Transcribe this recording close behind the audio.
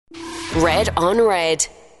Red on Red.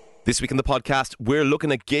 This week in the podcast, we're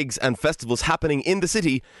looking at gigs and festivals happening in the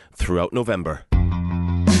city throughout November.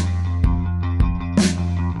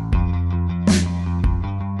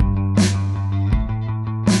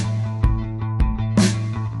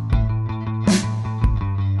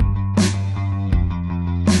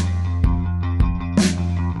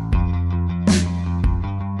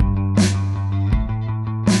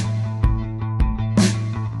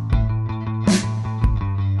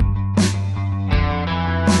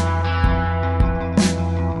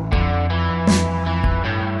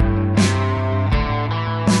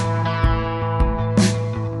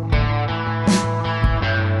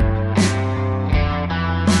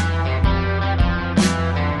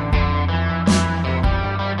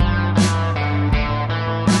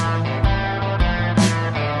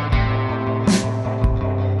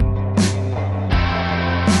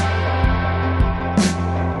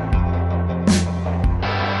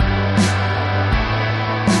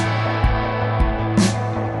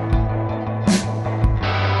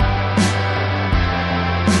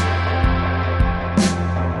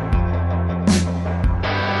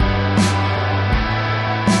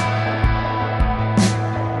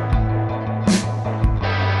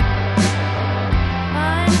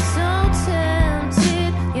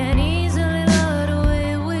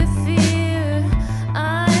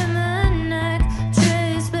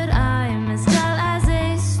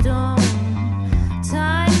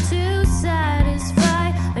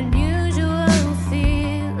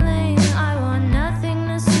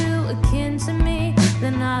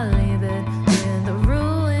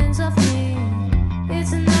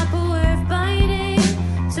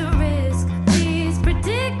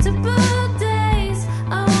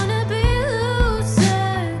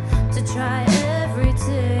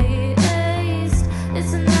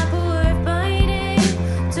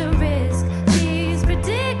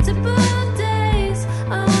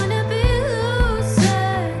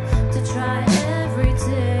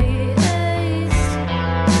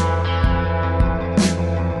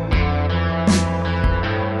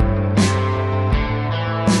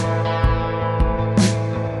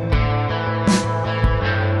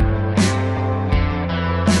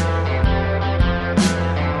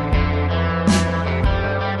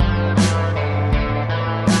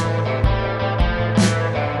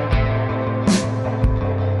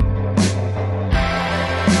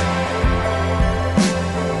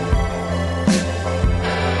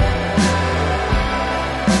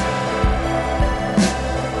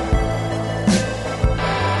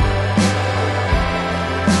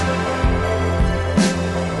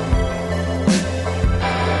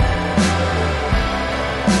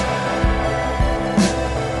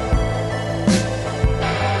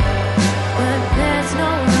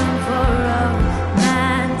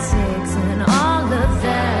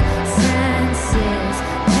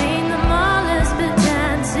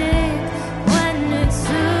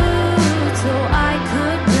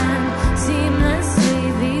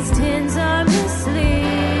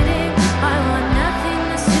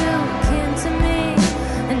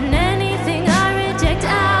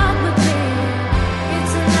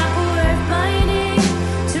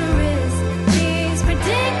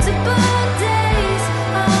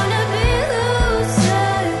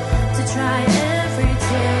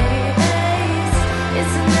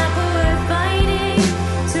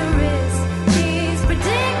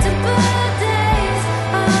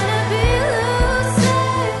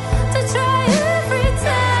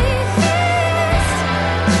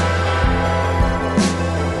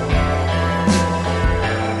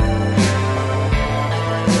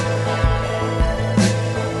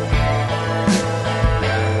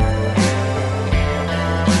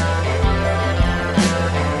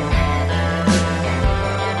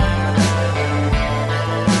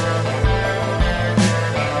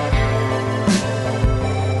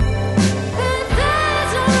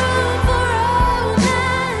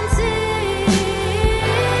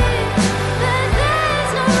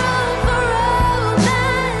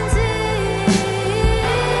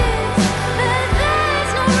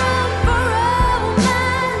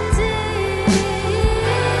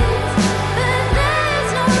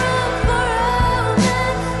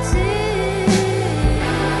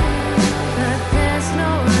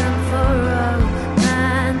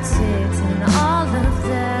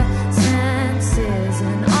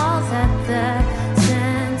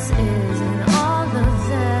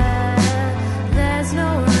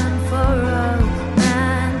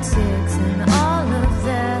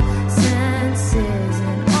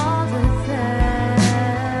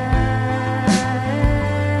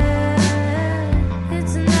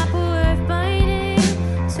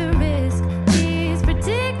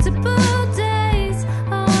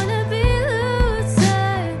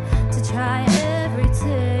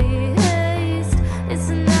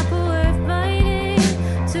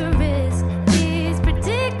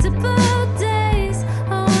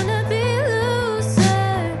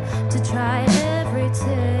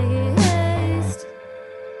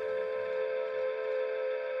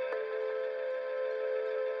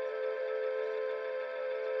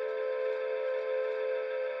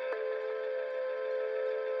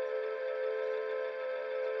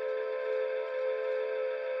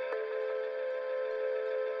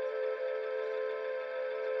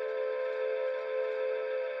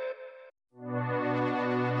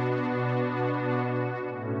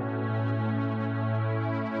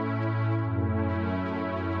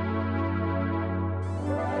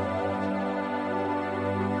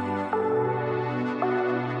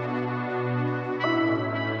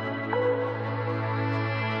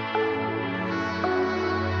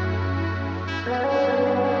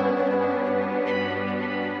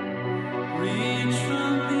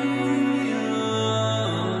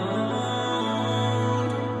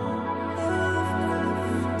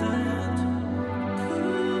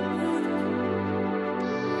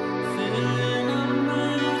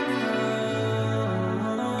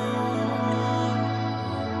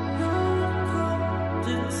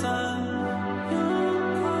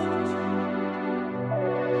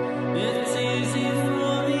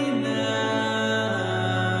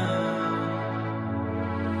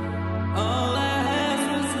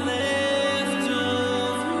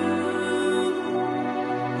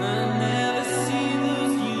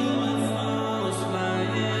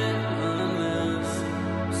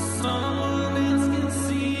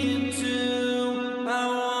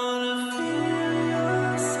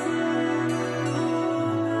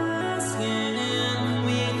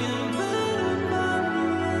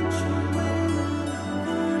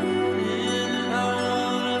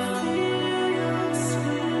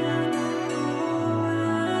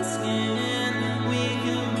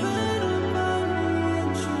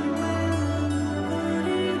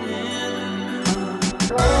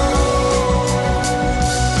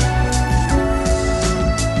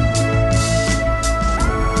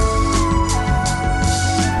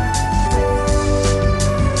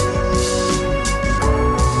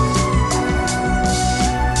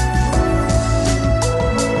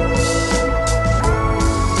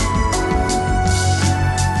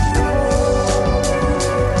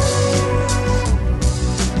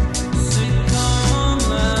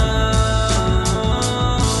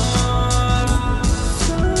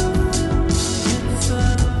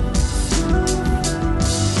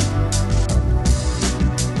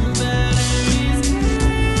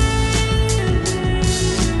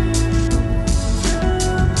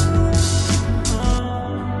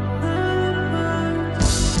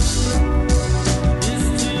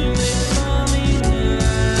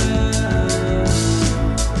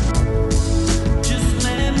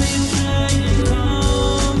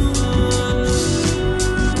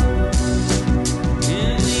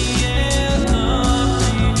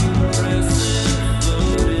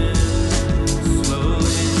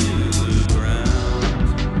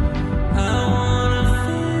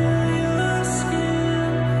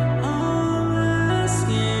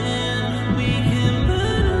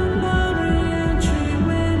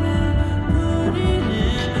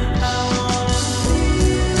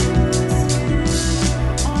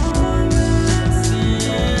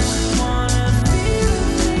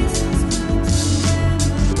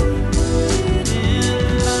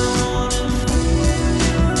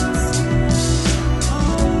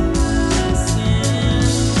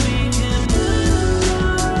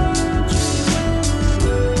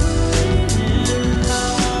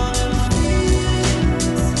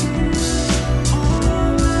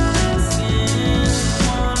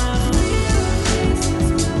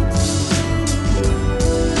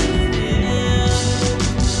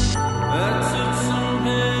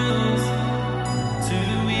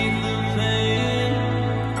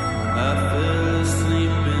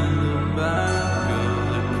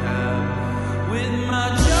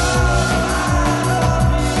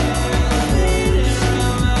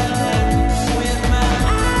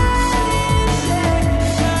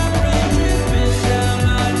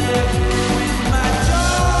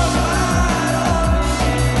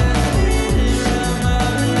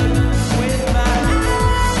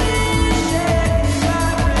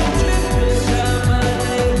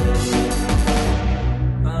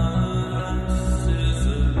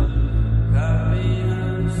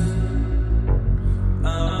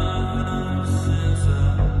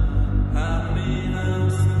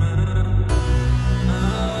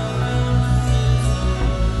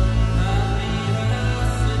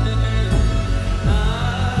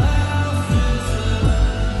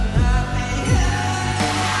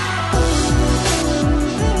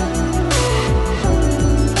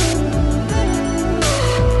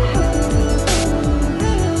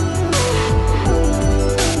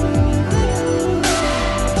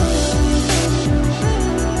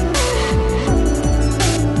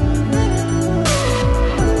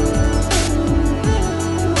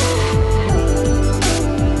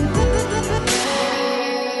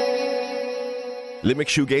 Limerick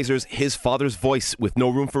Shoegazers, His Father's Voice with No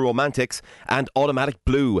Room for Romantics, and Automatic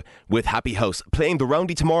Blue with Happy House, playing the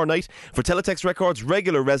Roundy tomorrow night for Teletext Records'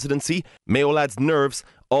 regular residency. Mayo Lads Nerves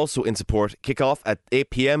also in support. Kick-off at 8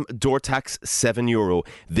 p.m, door tax €7.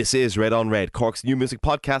 This is Red on Red, Cork's new music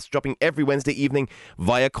podcast, dropping every Wednesday evening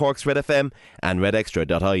via Cork's Red FM and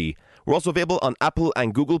redextra.ie. We're also available on Apple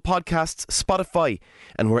and Google Podcasts, Spotify,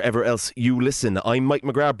 and wherever else you listen. I'm Mike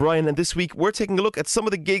McGrath Bryan, and this week we're taking a look at some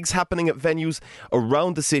of the gigs happening at venues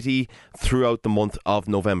around the city throughout the month of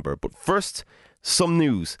November. But first, some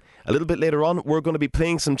news. A little bit later on, we're going to be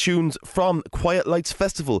playing some tunes from Quiet Lights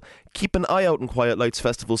Festival. Keep an eye out on Quiet Lights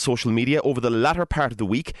Festival social media over the latter part of the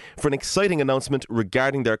week for an exciting announcement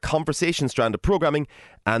regarding their Conversation strand of programming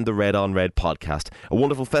and the Red on Red podcast. A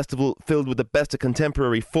wonderful festival filled with the best of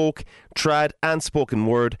contemporary folk, trad and spoken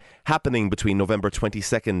word, happening between November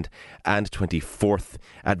 22nd and 24th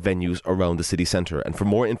at venues around the city centre. And for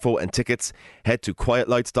more info and tickets, head to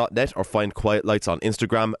quietlights.net or find Quiet Lights on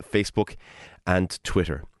Instagram, Facebook and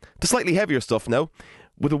Twitter. To slightly heavier stuff now.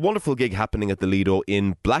 with a wonderful gig happening at the Lido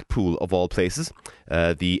in Blackpool, of all places,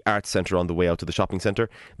 the arts centre on the way out to the shopping centre.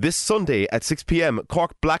 This Sunday at 6 p.m,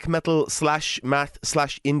 Cork black metal / math /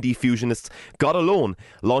 indie fusionists God Alone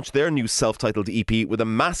launched their new self-titled EP with a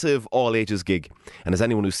massive all-ages gig. And as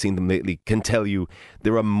anyone who's seen them lately can tell you,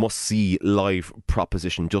 they're a must-see live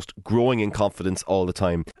proposition, just growing in confidence all the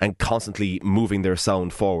time and constantly moving their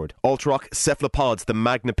sound forward. Alt-rock Cephalopods, the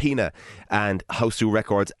Magnapinna, and House 2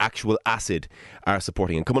 Records' Actual Acid are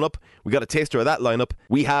supporting. And coming up, we got a taster of that lineup.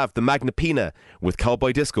 We have the Magnapinna with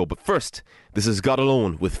Cowboy Disco. But first, this is God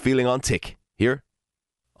Alone with Feeling on Tick, here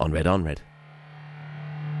on Red on Red.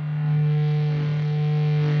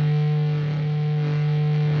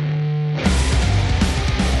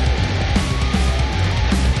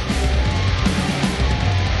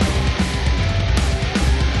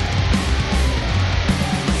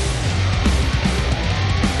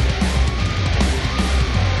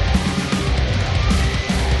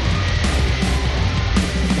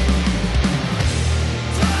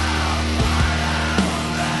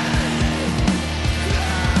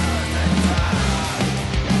 Time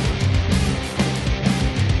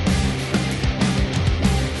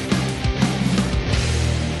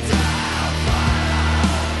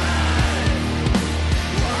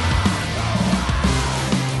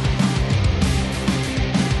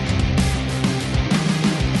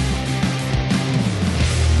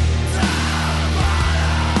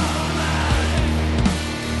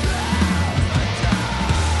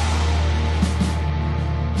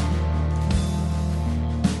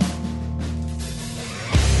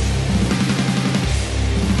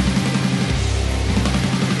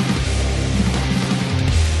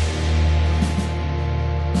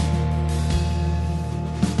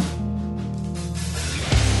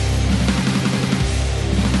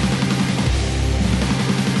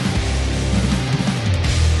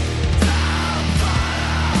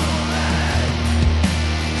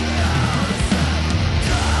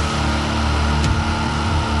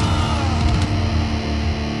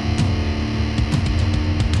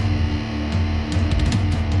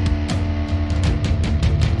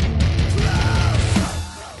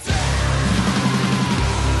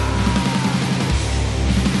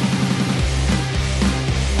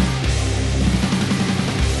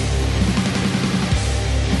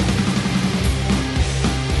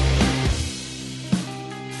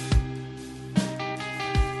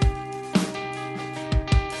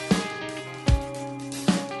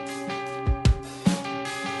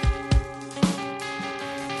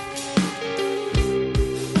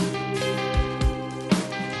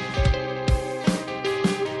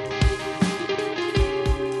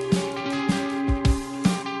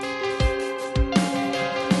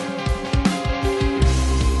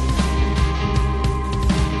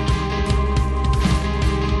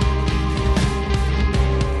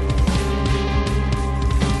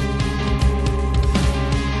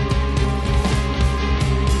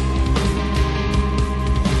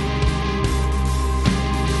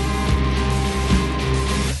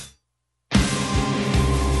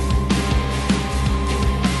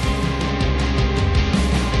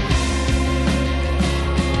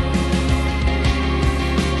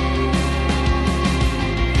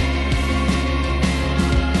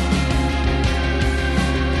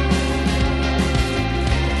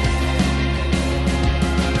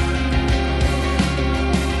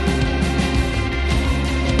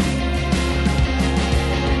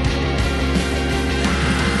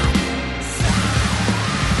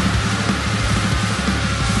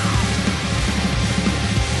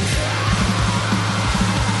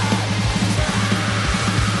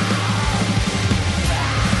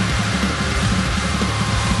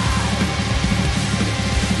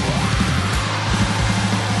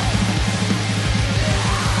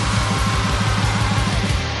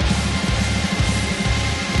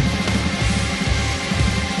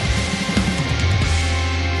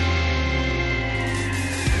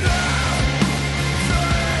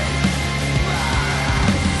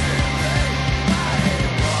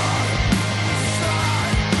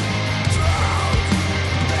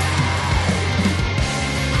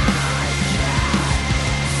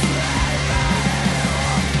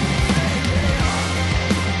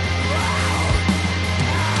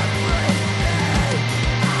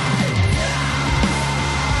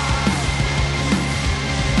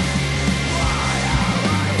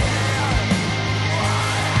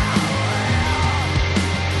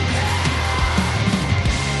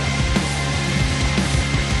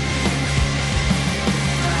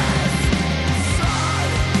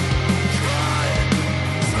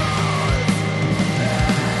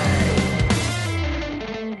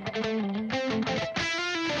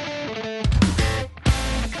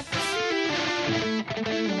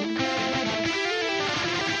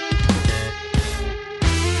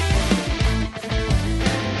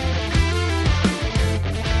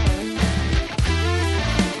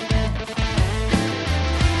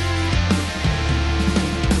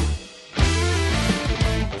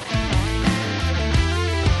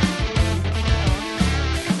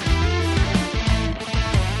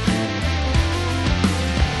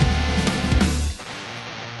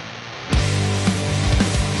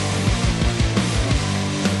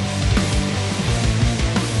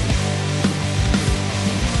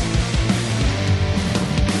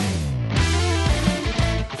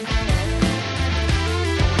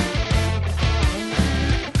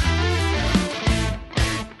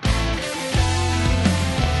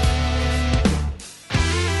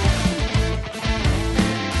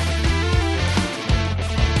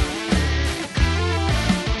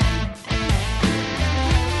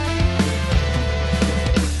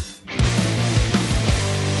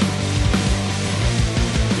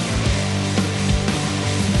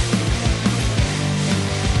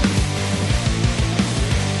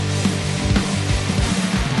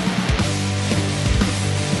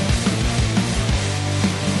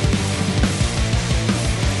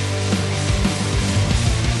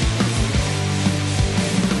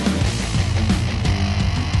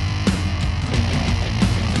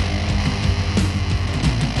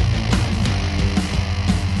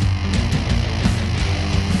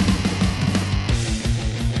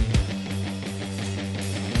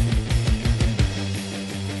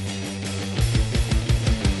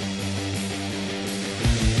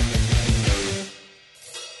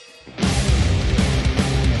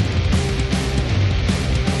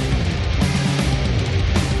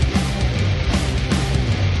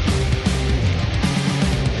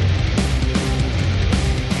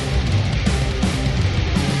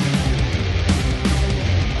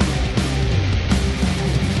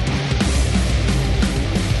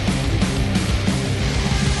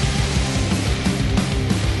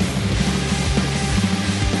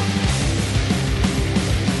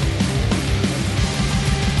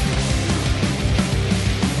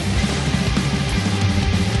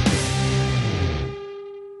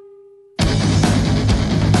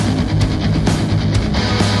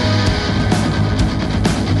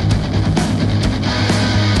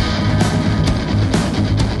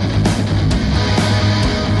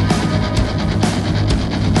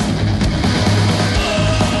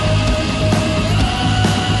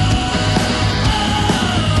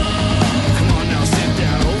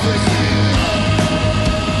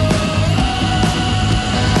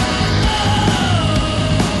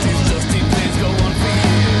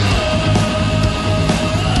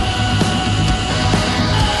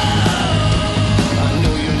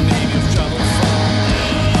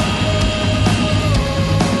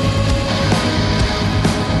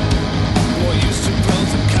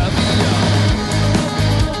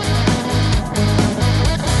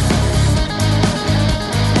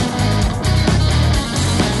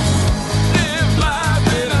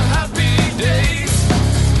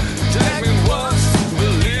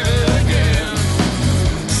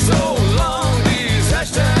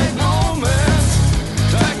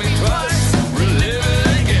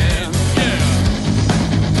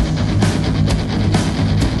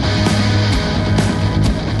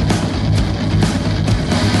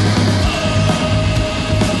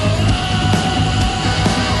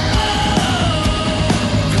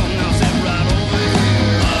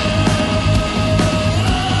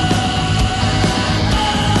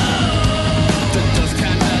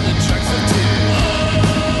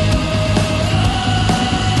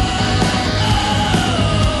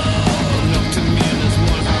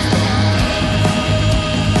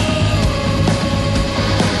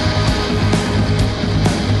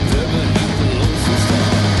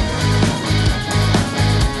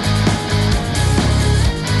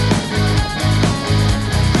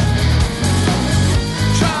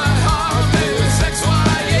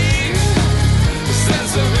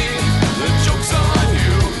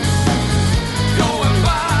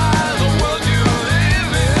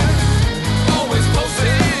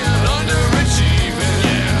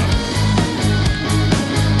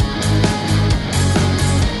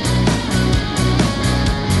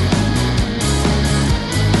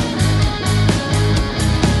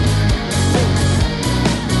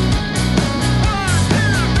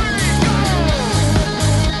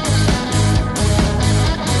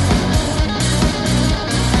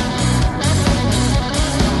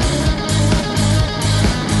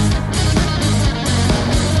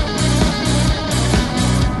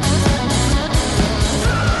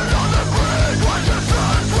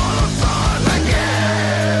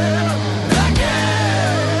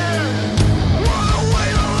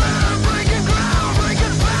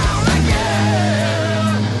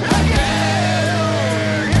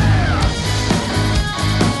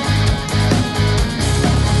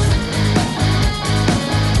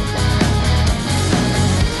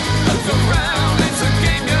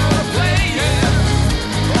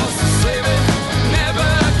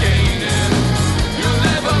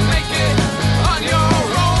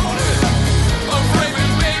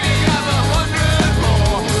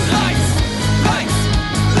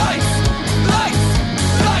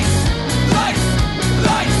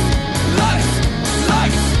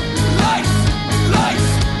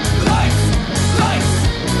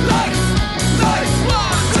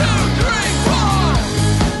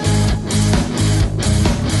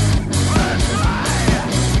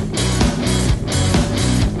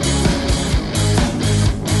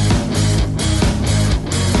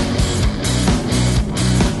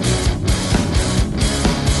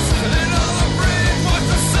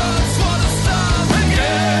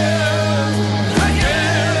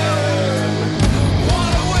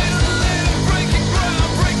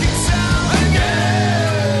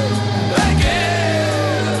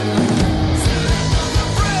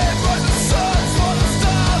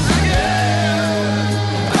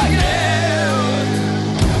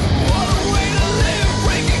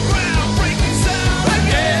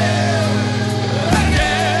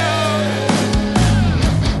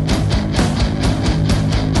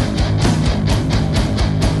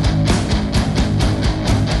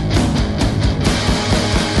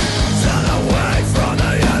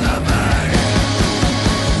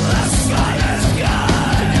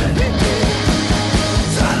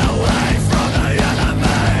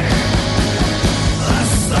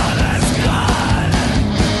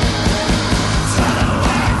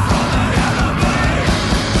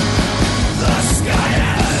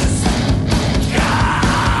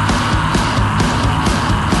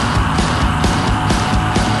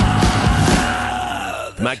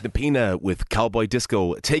Magnapinna with Cowboy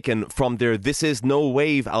Disco, taken from their This Is No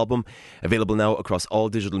Wave album, available now across all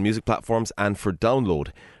digital music platforms and for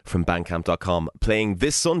download from bandcamp.com. Playing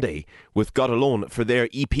this Sunday with God Alone for their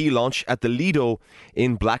EP launch at the Lido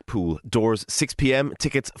in Blackpool. Doors 6 p.m,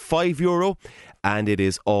 tickets €5, and it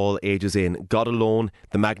is all ages in. God Alone,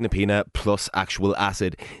 the Magnapinna plus Actual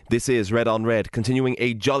Acid. This is Red on Red, continuing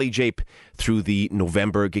a jolly jape through the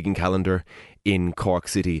November gigging calendar in Cork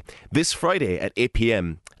City. This Friday at 8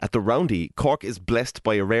 p.m. at the Roundy, Cork is blessed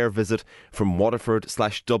by a rare visit from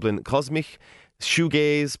Waterford/Dublin Cosmic,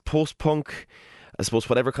 shoegaze, post-punk, I suppose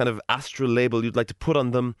whatever kind of astral label you'd like to put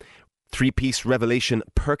on them. Three-piece revelation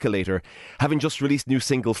Percolator, having just released new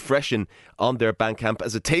single Freshen on their Bandcamp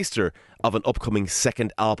as a taster of an upcoming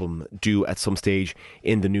second album due at some stage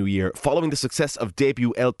in the new year. Following the success of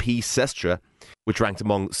debut LP Sestra, which ranked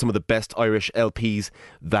among some of the best Irish LPs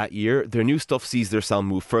that year, their new stuff sees their sound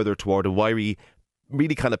move further toward a wiry,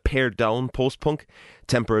 really kind of pared down post-punk,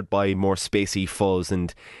 tempered by more spacey fuzz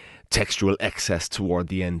and textural excess toward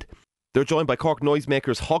the end. They're joined by Cork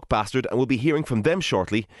noisemakers Hawkbastard, and we'll be hearing from them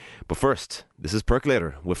shortly. But first, this is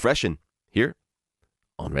Percolator with Freshen, here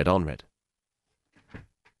on Red on Red.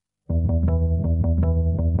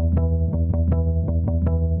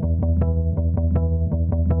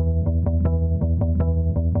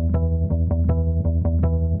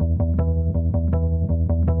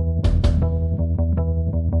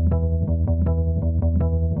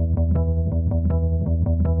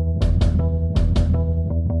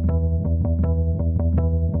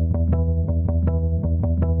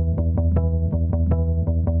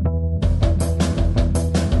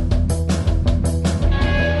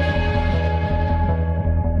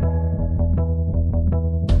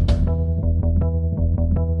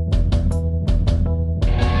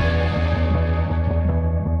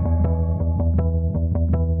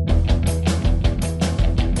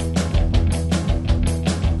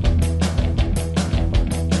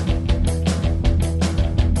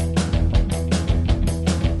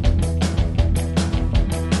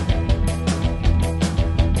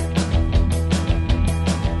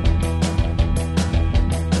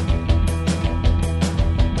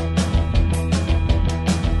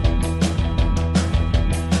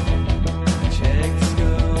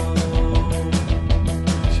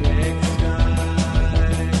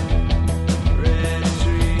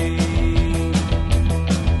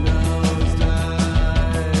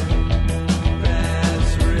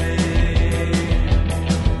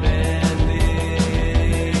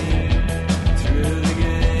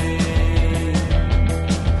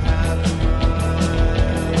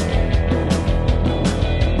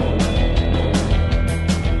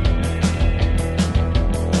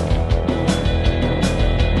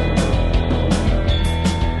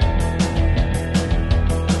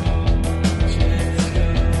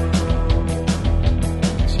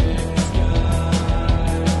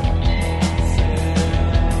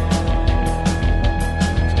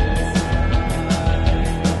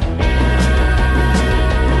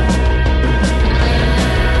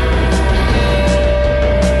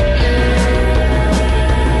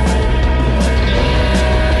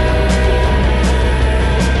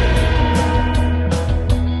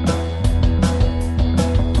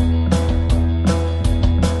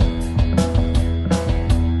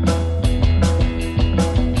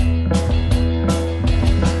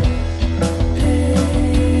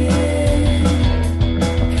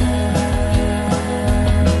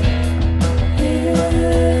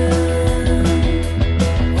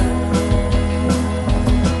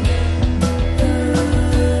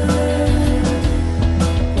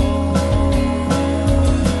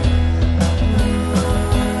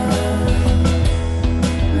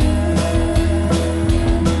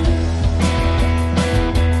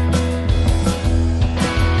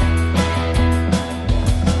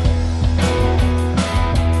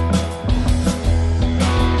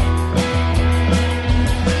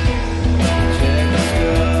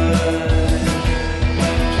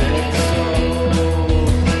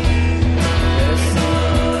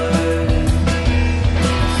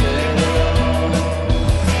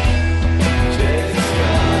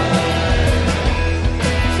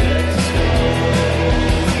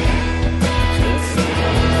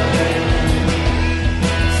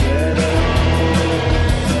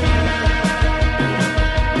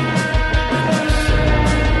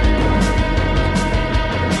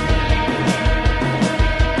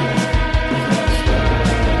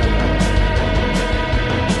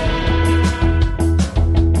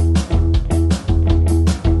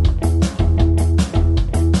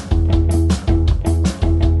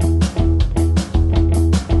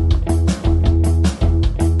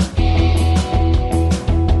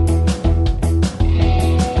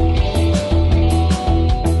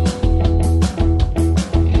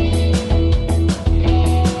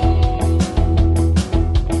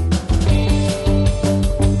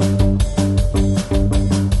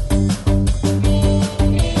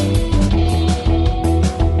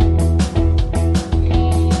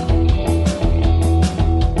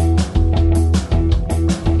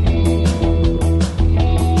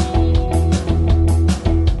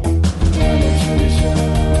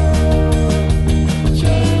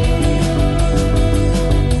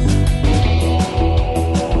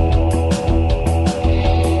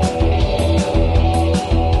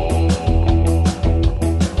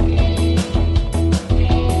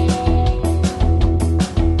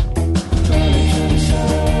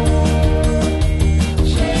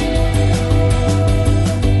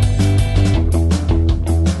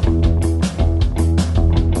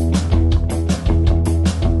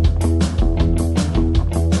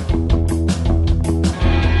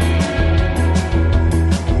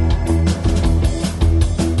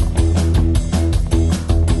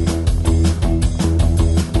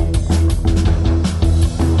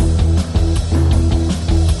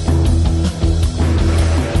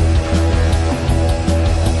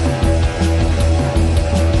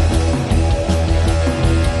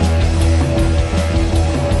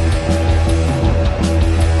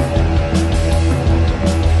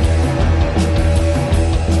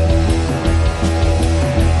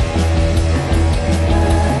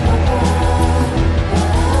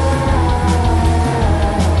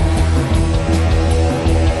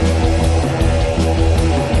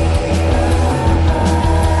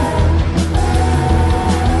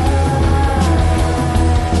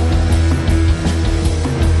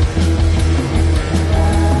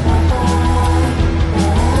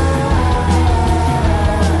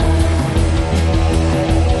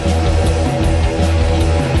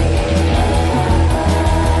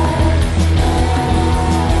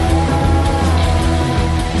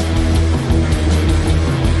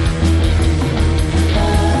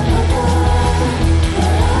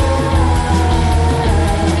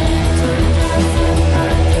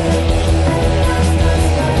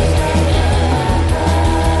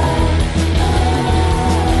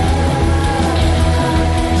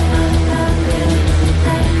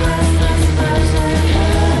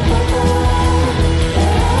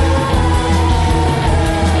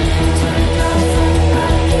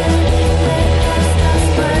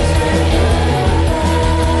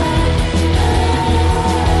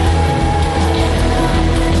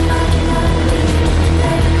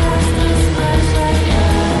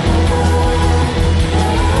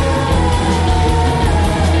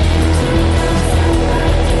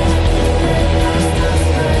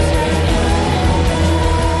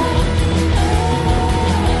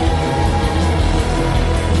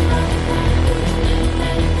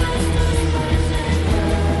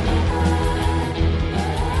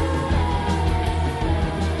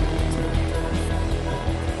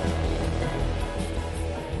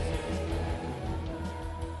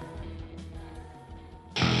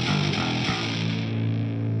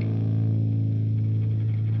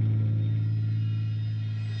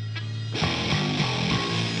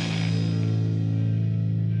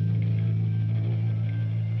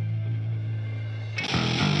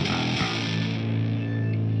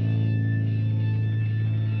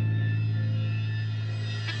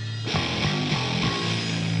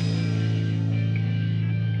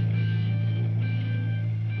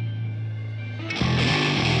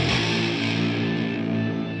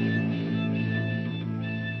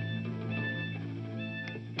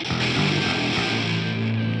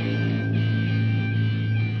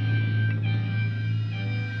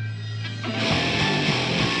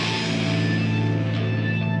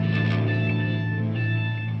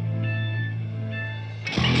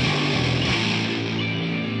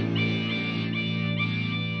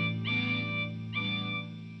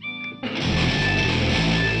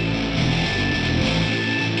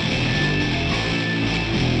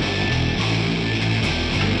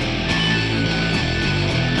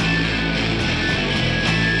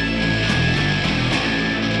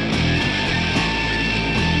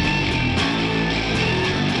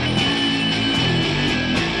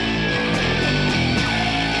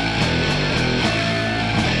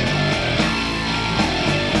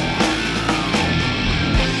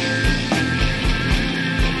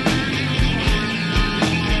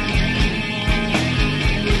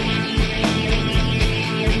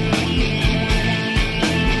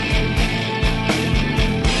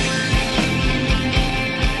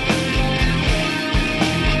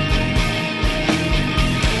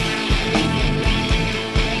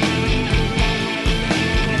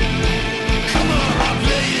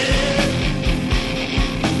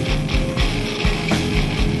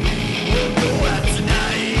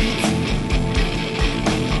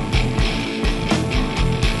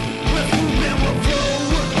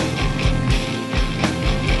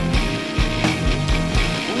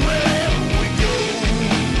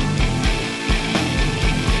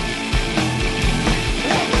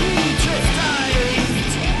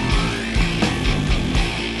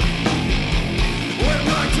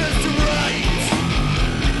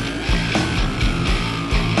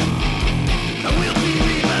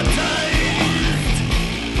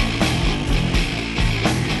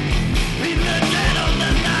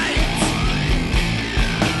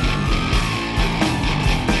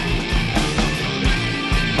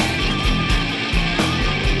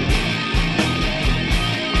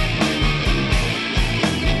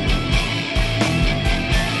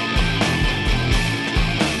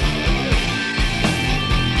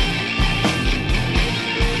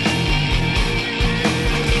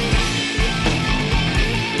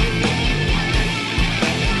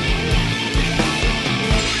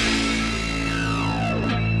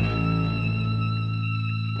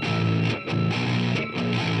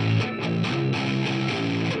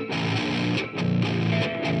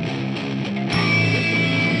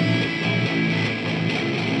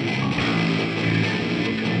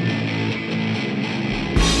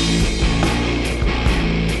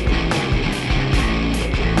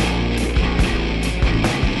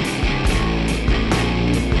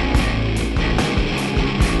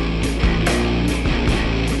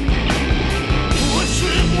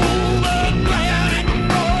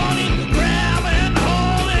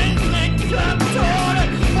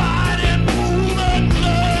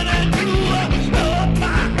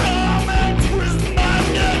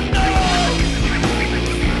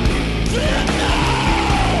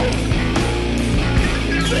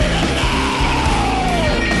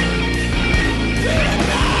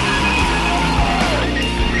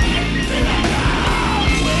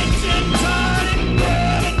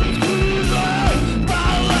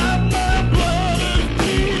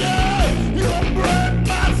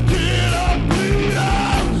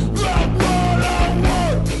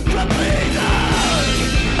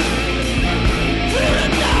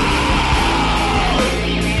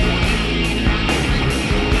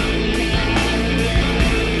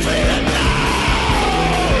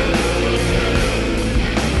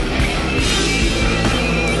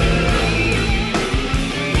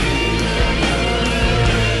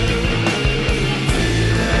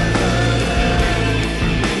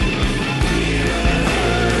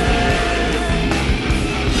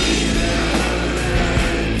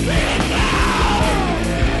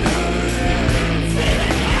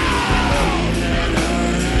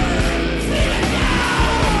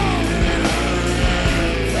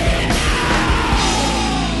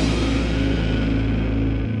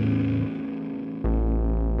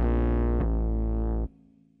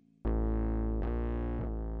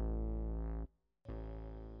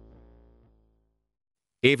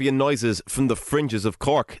 Avian noises from the fringes of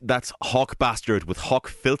Cork. That's Hawkbastard with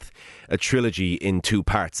Filth, a trilogy in 2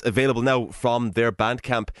 parts. Available now from their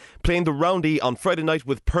Bandcamp. Playing the Roundy on Friday night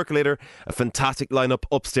with Percolator, a fantastic lineup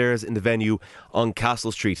upstairs in the venue on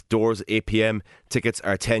Castle Street. Doors 8 p.m. Tickets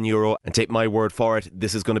are €10. And take my word for it,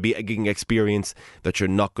 this is going to be a gigging experience that you're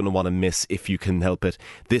not going to want to miss if you can help it.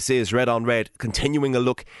 This is Red on Red, continuing a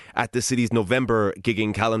look at the city's November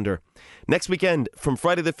gigging calendar. Next weekend, from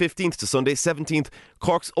Friday the 15th to Sunday 17th,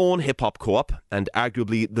 Cork's own hip-hop co-op, and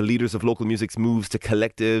arguably the leaders of local music's moves to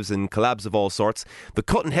collectives and collabs of all sorts, the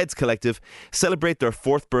Cutting Heads Collective, celebrate their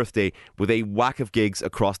 4th birthday with a whack of gigs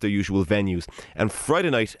across their usual venues. And Friday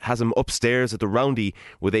night has them upstairs at the Roundy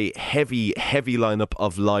with a heavy lineup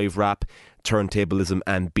of live rap, turntablism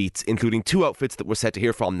and beats, including 2 outfits that we're set to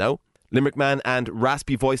hear from now. Limerick man and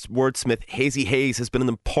raspy-voiced wordsmith Hazey Haze has been an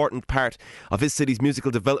important part of his city's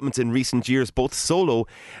musical developments in recent years, both solo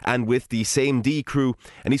and with the Same D crew,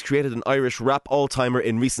 and he's created an Irish rap all-timer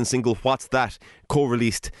in recent single What's That,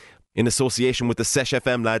 co-released in association with the Sesh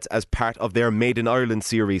FM lads as part of their Made in Ireland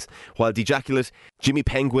series, while Dejaculate, Jimmy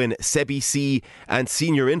Penguin, Sebi C and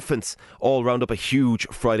Senior Infants all round up a huge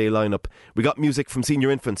Friday lineup. We got music from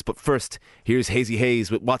Senior Infants, but first, here's Hazey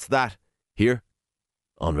Haze with What's That, here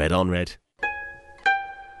on Red on Red.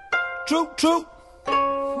 True.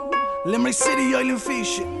 Limerick City, Island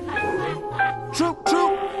Fish. True.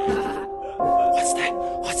 What's that?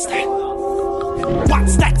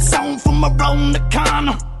 What's that sound from around the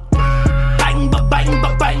corner? Bang,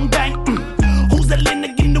 bang, bang. Who's the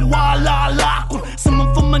Linux in the wall?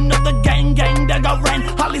 Someone from another gang that got ran.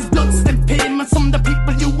 All these bloodstained payments from the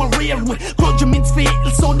people you were reared with. Grudge means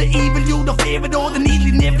fatal, so the evil you the favorite. All the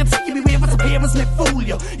needly never can see you beware for the parents may fool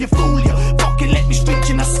you. Fucking let me street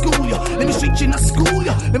you, not school you. Let me teach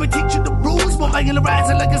you the rules. But I'm gonna rise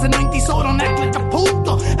like it's a 90s, so don't act like a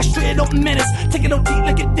puto. A straight up menace, taking no teeth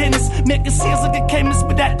like a dentist, making sales like a chemist,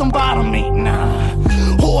 but that don't bother me, nah.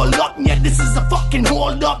 Hold up, yeah, this is a fucking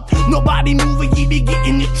hold up. Nobody moving, you be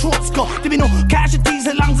getting your throats cut. There be no casualties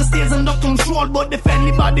as long as it stays under control. But if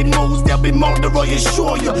anybody moves, there'll be murder, I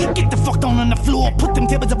assure you. Get the fuck down on the floor, put them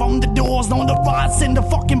tables around the doors. Down the rods, send the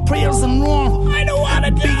fucking prayers and run. I don't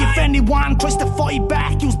wanna be if anyone tries to fight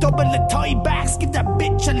back. Use double the tie backs, give that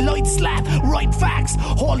bitch a light slap. Right facts,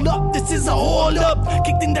 hold up, this is a hold up.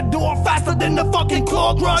 Kicked in the door faster than the fucking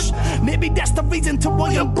clock rush. Maybe that's the reason to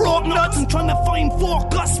why I'm broke nuts and trying to find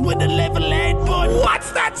focus with a level head. But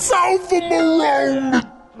what's that sound from around?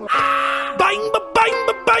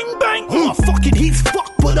 Bang, bang. Oh, fuck it, he's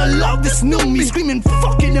fucked, but I love this new me. Screaming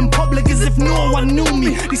fucking in public as if no one knew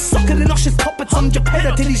me. These sucking and luscious puppets on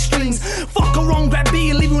Geppetto to these strings. Fuck around, grab B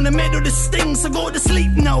and leave you in the middle of the sting. So go to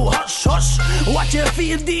sleep now, hush. What you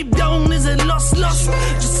feel deep down, is it lust?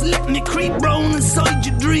 Just let me creep round inside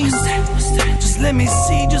your dreams. Just let me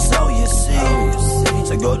see just how you see.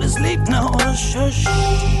 So go to sleep now, hush.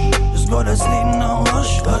 Just go to sleep now,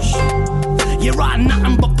 hush. You're on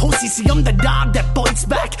nothing but pussy, see I'm the dog that bites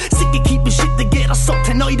back. Sick of keeping shit together, so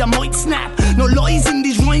tonight I might snap. No lies in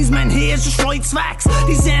these rhymes, man, here's just right facts.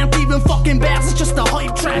 These aren't even fucking bars, it's just a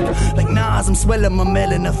hype track. Like Nas, I'm swelling my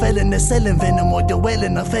melon, a felon, they're selling venom. Or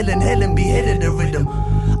dwelling, a felon, hell and beheaded the rhythm.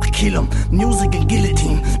 I kill 'em, music and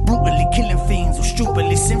guillotine. Brutally killing fiends who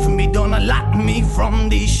stupidly sin for me. Don't unlock me from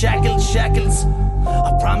these shackles.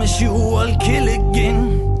 I promise you I'll kill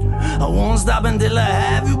again. I won't stop until I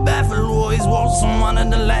have you baffled. Always was someone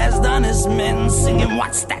of the last honest men singing,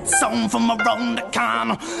 what's that sound from around the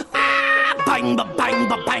corner? Bang,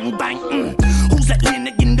 bang. Who's that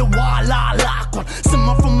Linux in the wall?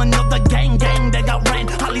 Someone from another gang that got ran.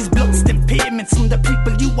 All these bloodstained payments from the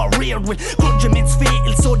people you are reared with. Grudge means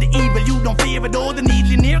fatal, so the evil you don't fear it. All the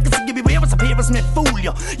needly near, cause you give me where it's appearance may fool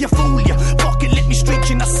you. Fuck it, let me street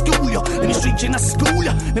you, not school you. Let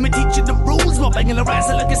me teach you the rules. While banging the rise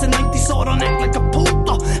like it's a 90s, so don't act like a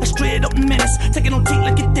puto. A straight up menace, taking no teeth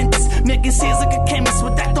like a dentist, making sales like a chemist.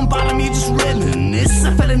 But that don't bother me, just reminisce.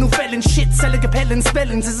 A felon who fell in shit, selling compelling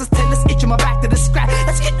spellings. As I tell us, itching my back to the scratch.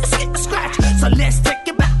 Let's get the scratch. So let's take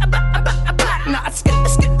it back. Now let's get the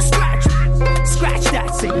scratch. Scratch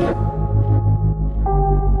that, see.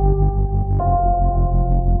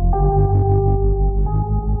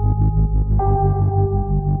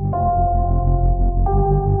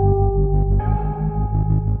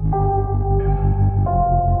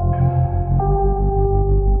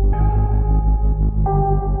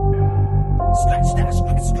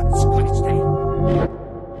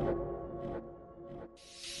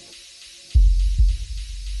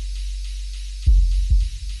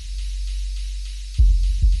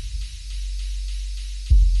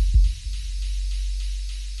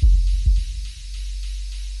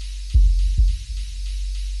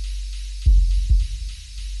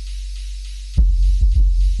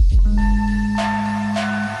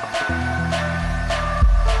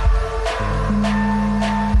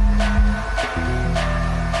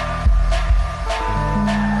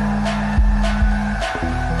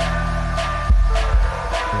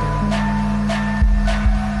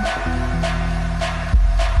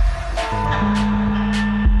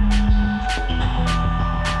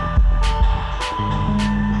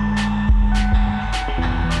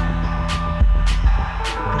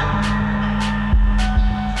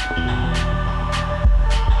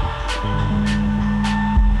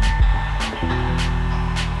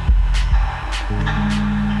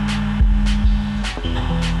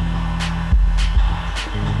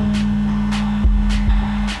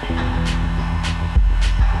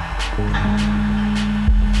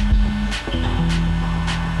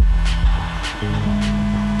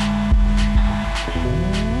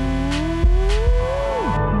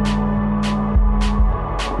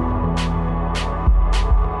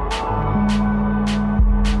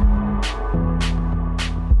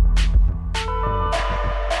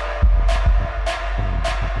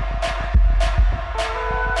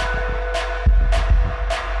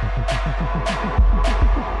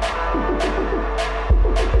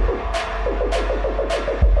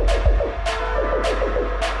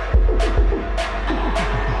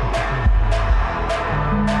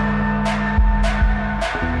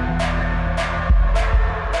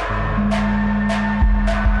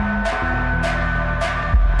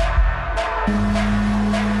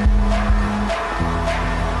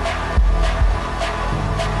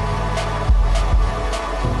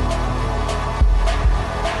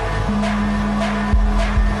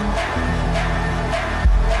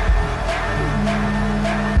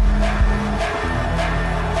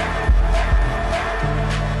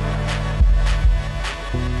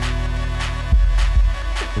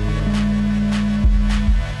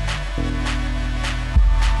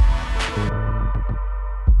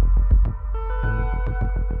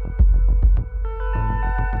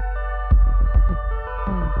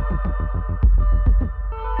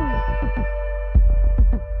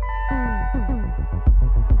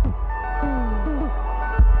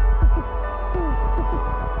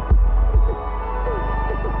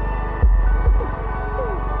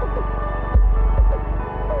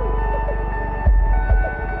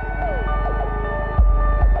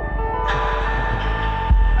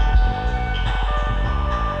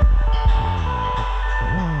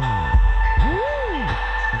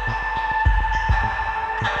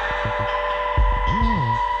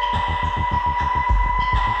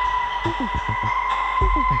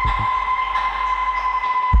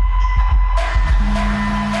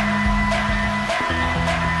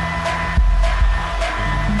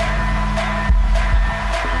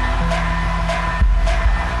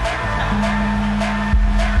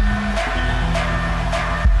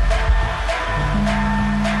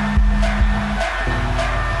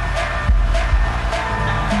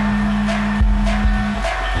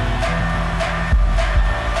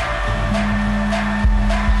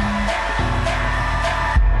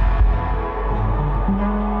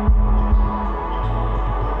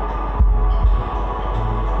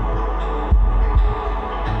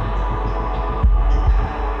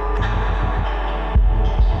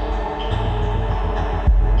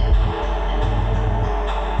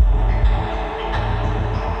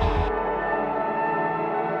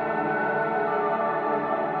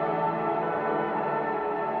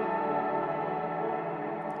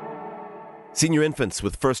 Senior Infants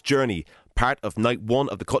with First Journey, part of night one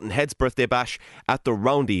of the Cutting Heads birthday bash at the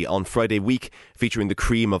Roundy on Friday week, featuring the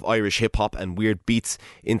cream of Irish hip-hop and weird beats,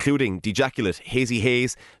 including Dejaculate, Hazy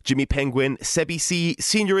Haze, Jimmy Penguin, Sebi C,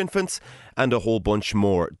 Senior Infants, and a whole bunch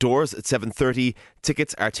more. Doors at 7:30,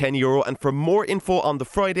 tickets are €10, and for more info on the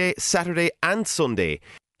Friday, Saturday and Sunday,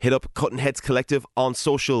 hit up Cutting Heads Collective on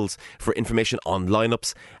socials for information on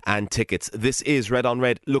lineups and tickets. This is Red on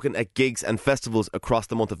Red, looking at gigs and festivals across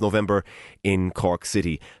the month of November in Cork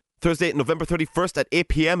City. Thursday, November 31st at 8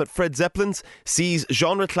 p.m. at Fred Zeppelin's sees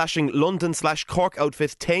genre-clashing London/Cork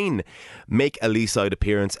outfit TAYNE make a Leaside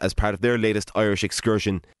appearance as part of their latest Irish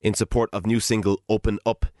excursion in support of new single Open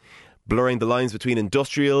Up. Blurring the lines between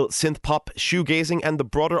industrial, synth-pop, shoegazing and the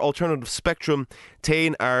broader alternative spectrum,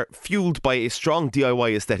 TAYNE are fueled by a strong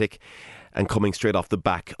DIY aesthetic and coming straight off the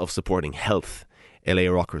back of supporting Health, LA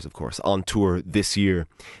Rockers, of course, on tour this year.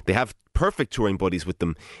 They have perfect touring buddies with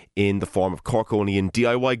them in the form of Corkonian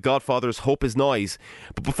DIY godfathers Hope Is Noise.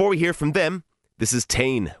 But before we hear from them, this is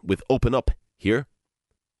TAYNE with Open Up here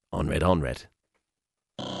on Red on Red.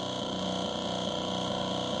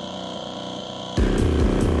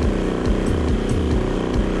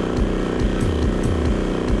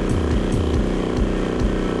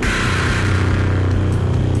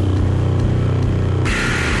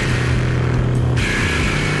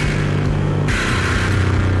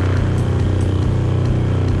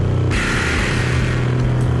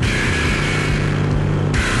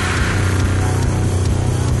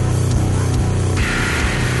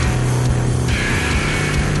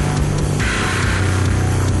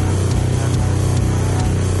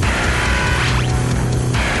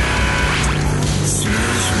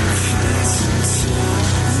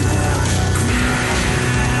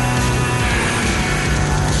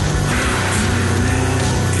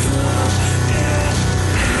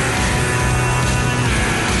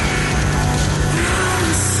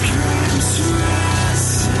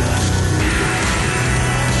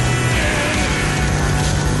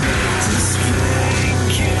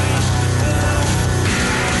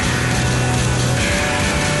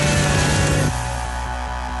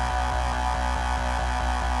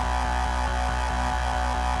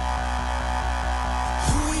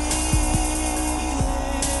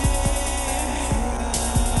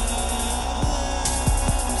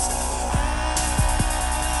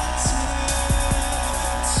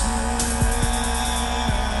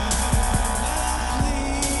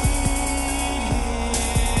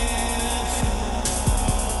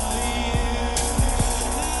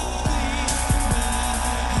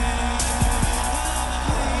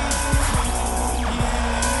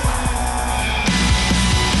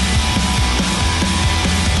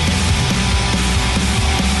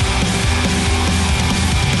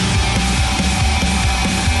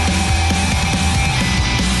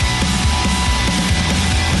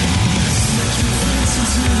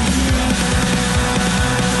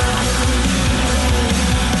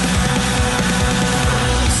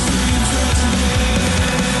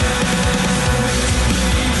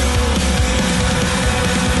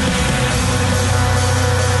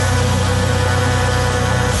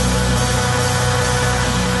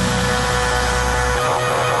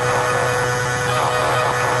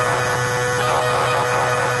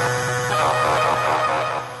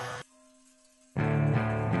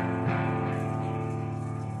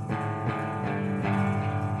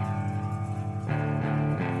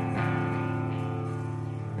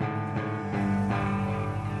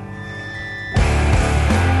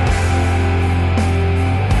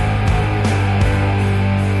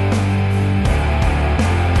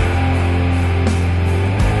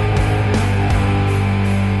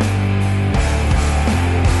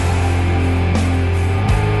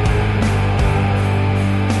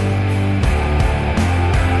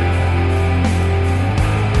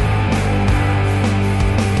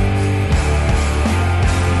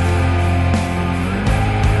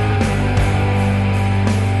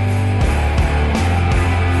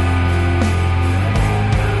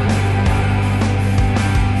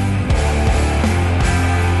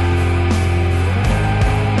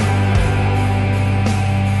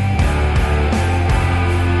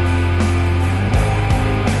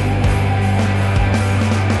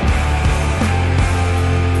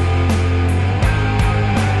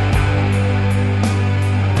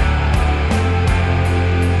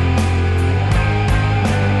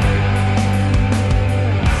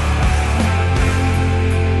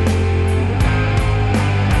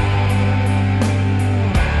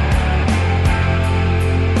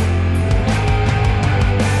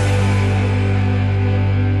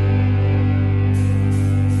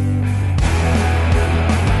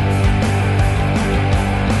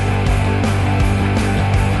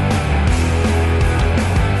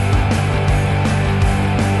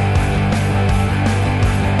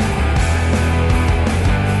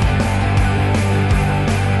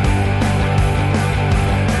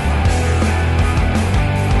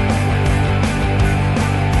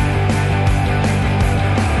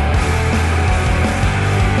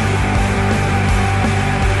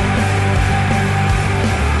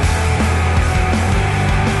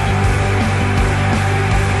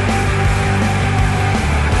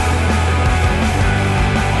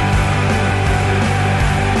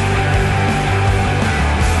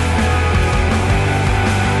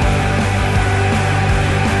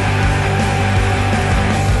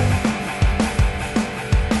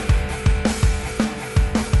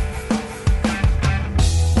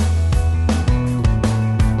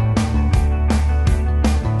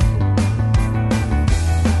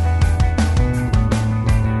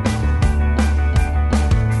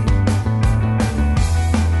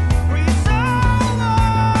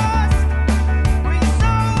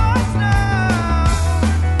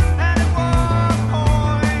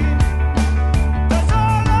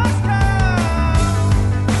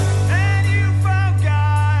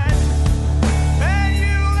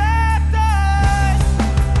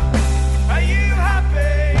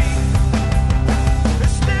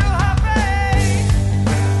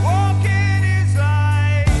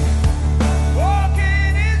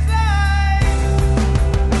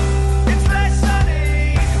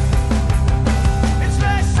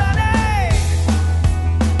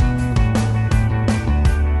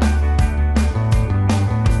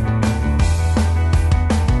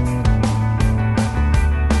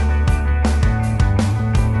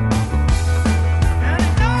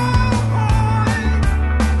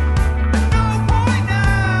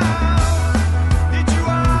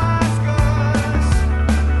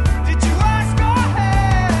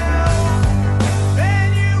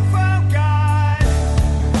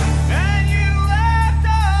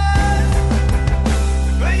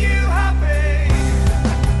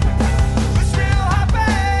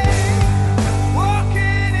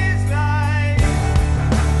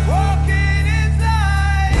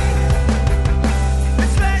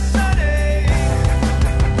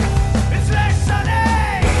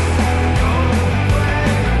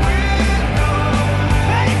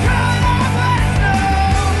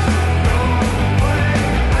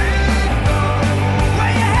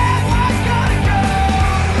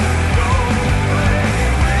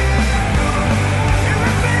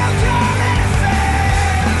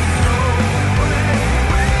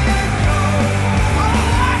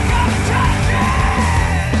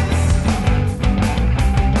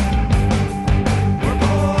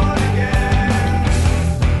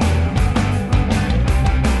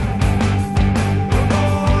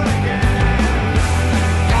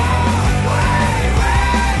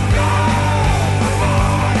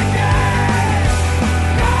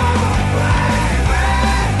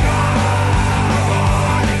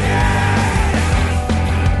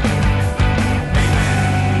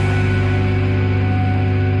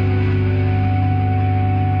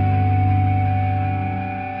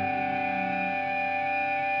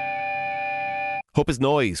 Up Is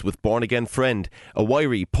Noise with Born Again Friend, a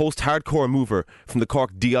wiry post-hardcore mover from the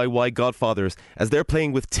Cork DIY Godfathers, as they're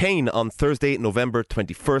playing with TAYNE on Thursday, November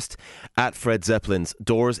 21st at Fred Zeppelin's.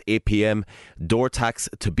 Doors 8 p.m, door tax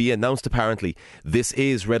to be announced apparently. This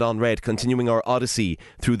is Red on Red, continuing our odyssey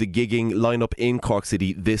through the gigging lineup in Cork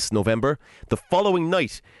City this November. The following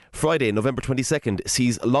night, Friday, November 22nd,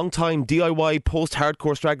 sees long-time DIY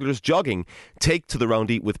post-hardcore stragglers Jogging take to the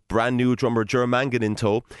roundy with brand new drummer Ger Mangan in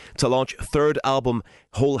tow to launch third album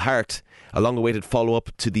Whole Heart, a long-awaited follow-up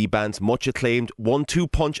to the band's much-acclaimed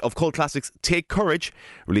 1-2 punch of cult classics Take Courage,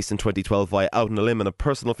 released in 2012 via Out on a Limb and a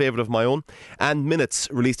personal favourite of my own, and Minutes,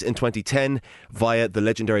 released in 2010 via the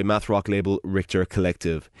legendary math rock label Richter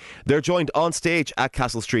Collective. They're joined on stage at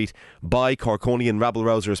Castle Street by Corkonian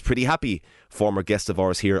rabble-rousers Pretty Happy, former guest of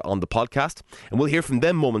ours here on the podcast, and we'll hear from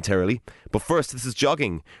them momentarily. But first, this is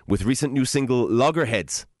Jogging with recent new single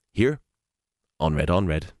Loggerheads, here on Red on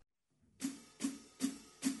Red.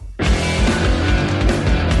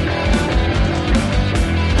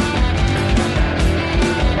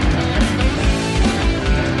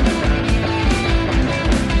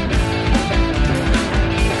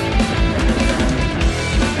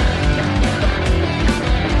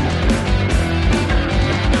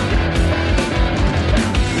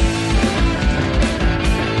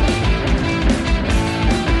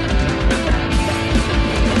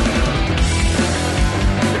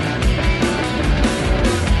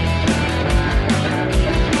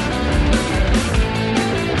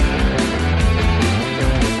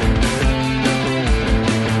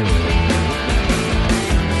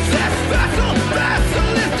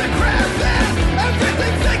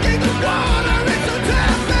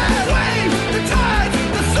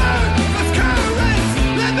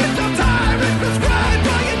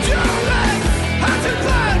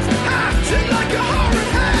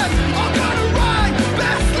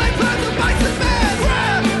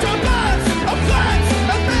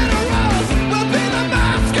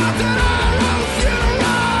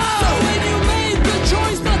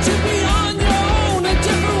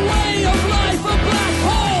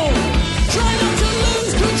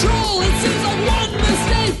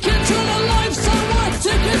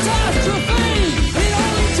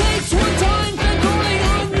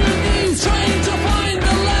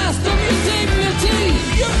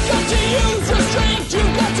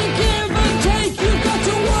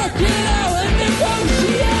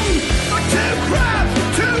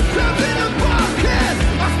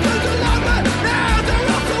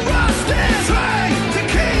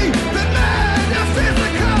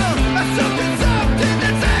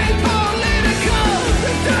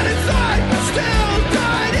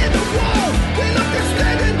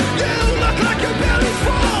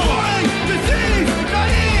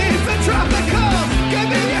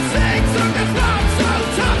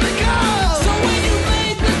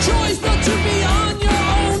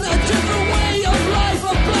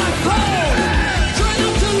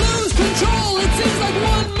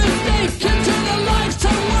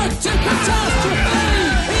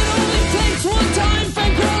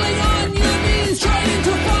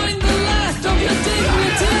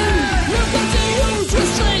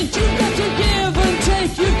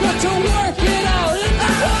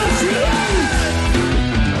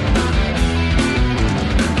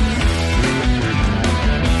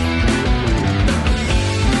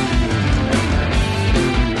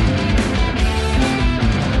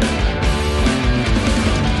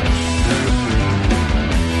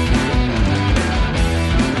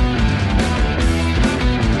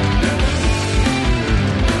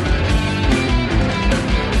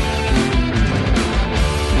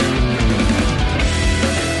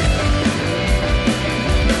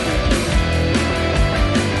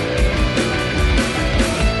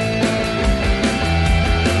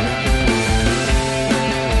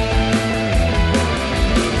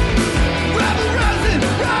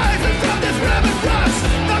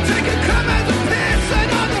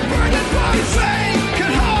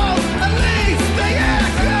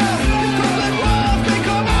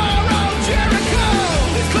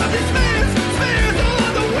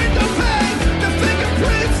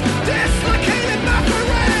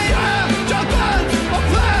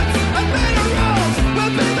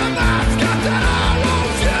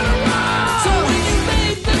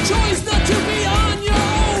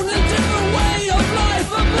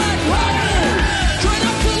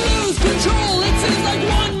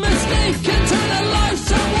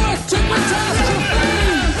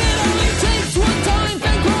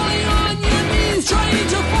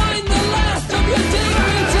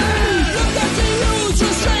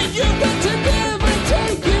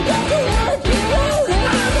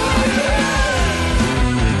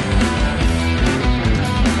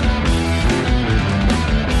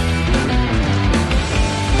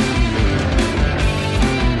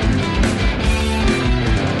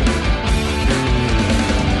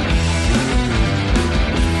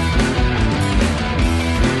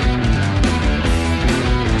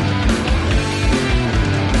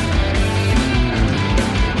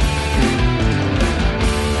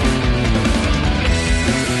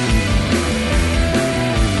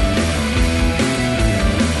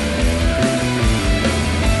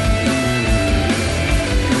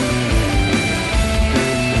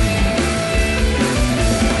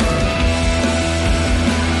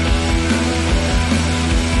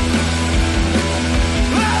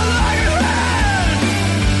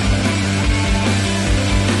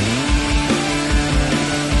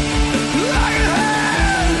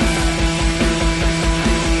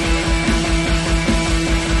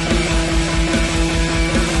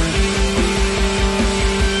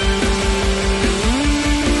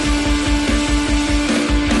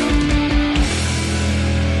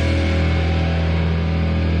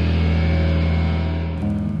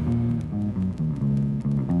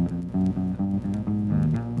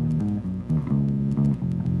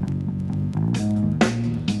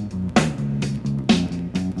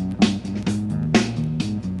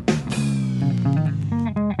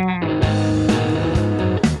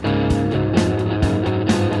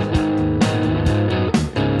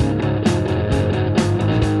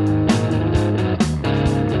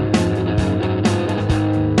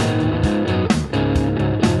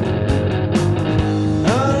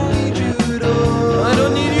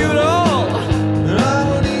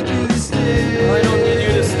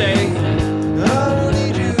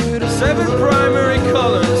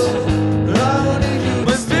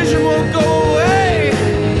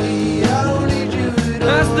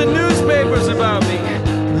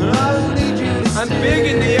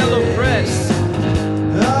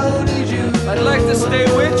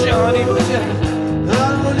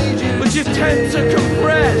 you tend to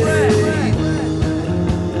compress.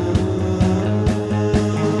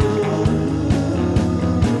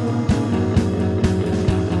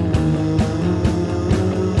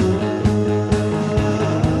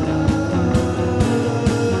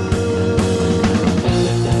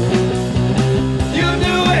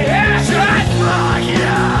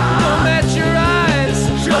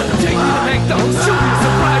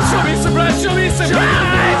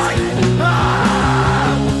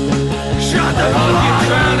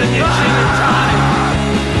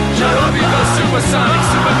 Supersonic,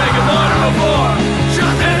 super mega modern before.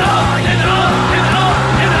 And on, and on, and on,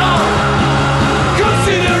 and on. Come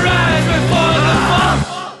see the rise before the fall.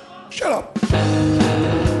 Shut up.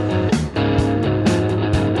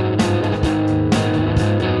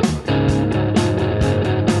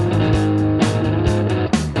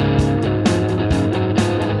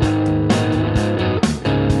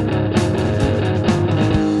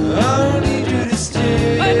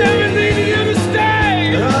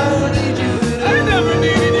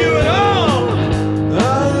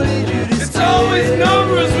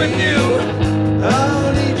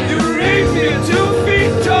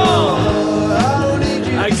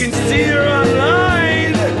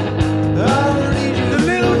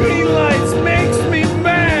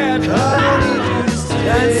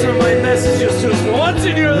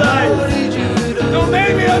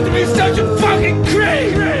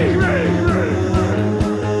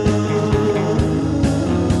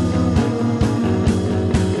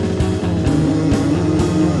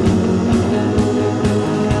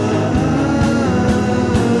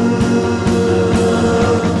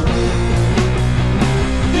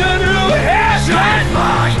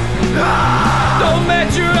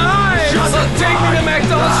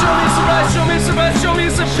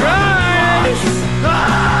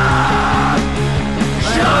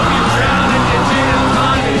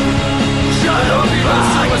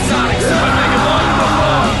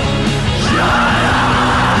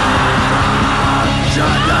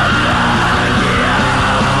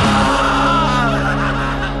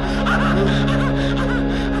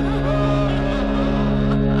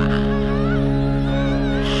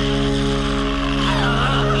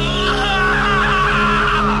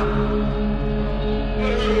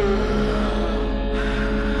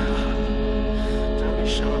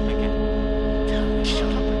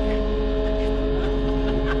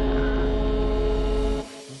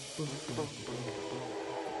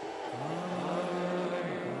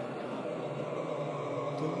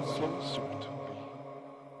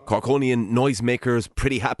 Corkonian noisemakers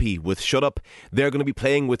pretty happy with Shut Up. They're going to be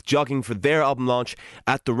playing with Jogging for their album launch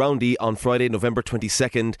at the Roundy on Friday, November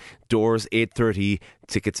 22nd. Doors 8:30.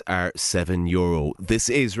 Tickets are €7. This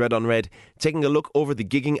is Red on Red, taking a look over the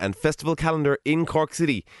gigging and festival calendar in Cork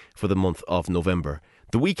City for the month of November.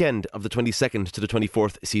 The weekend of the 22nd to the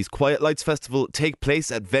 24th sees Quiet Lights Festival take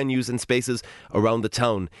place at venues and spaces around the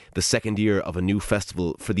town, the second year of a new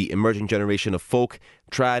festival for the emerging generation of folk,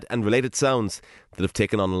 trad and related sounds that have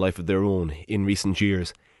taken on a life of their own in recent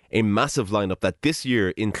years. A massive lineup that this year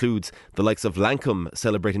includes the likes of Lancome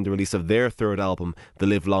celebrating the release of their third album, The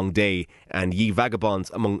Live Long Day, and Ye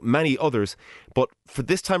Vagabonds, among many others. But for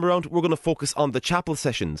this time around, we're going to focus on the Chapel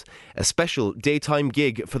Sessions, a special daytime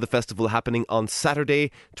gig for the festival happening on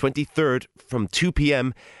Saturday 23rd from 2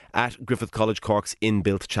 p.m. at Griffith College Cork's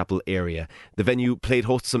inbuilt chapel area. The venue played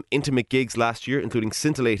host to some intimate gigs last year, including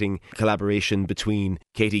scintillating collaboration between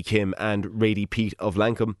Katie Kim and Rady Pete of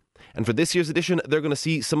Lancome. And for this year's edition, they're going to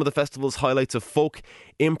see some of the festival's highlights of folk,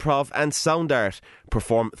 improv and sound art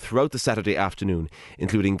perform throughout the Saturday afternoon,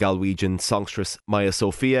 including Galwegian songstress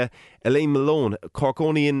Sofia, Elaine Malone,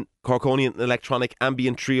 Corkonian electronic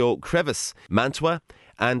ambient trio Crevice, Mantua,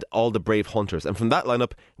 and All the Brave Hunters. And from that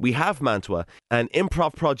lineup, we have Mantua, an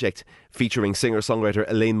improv project featuring singer-songwriter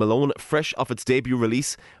Elaine Malone, fresh off its debut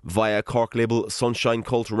release via Cork label Sunshine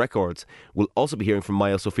Cult Records. We'll also be hearing from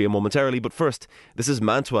Sofia momentarily, but first, this is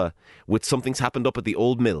Mantua with Something's Happened Up at the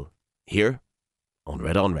Old Mill, here on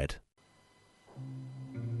Red on Red.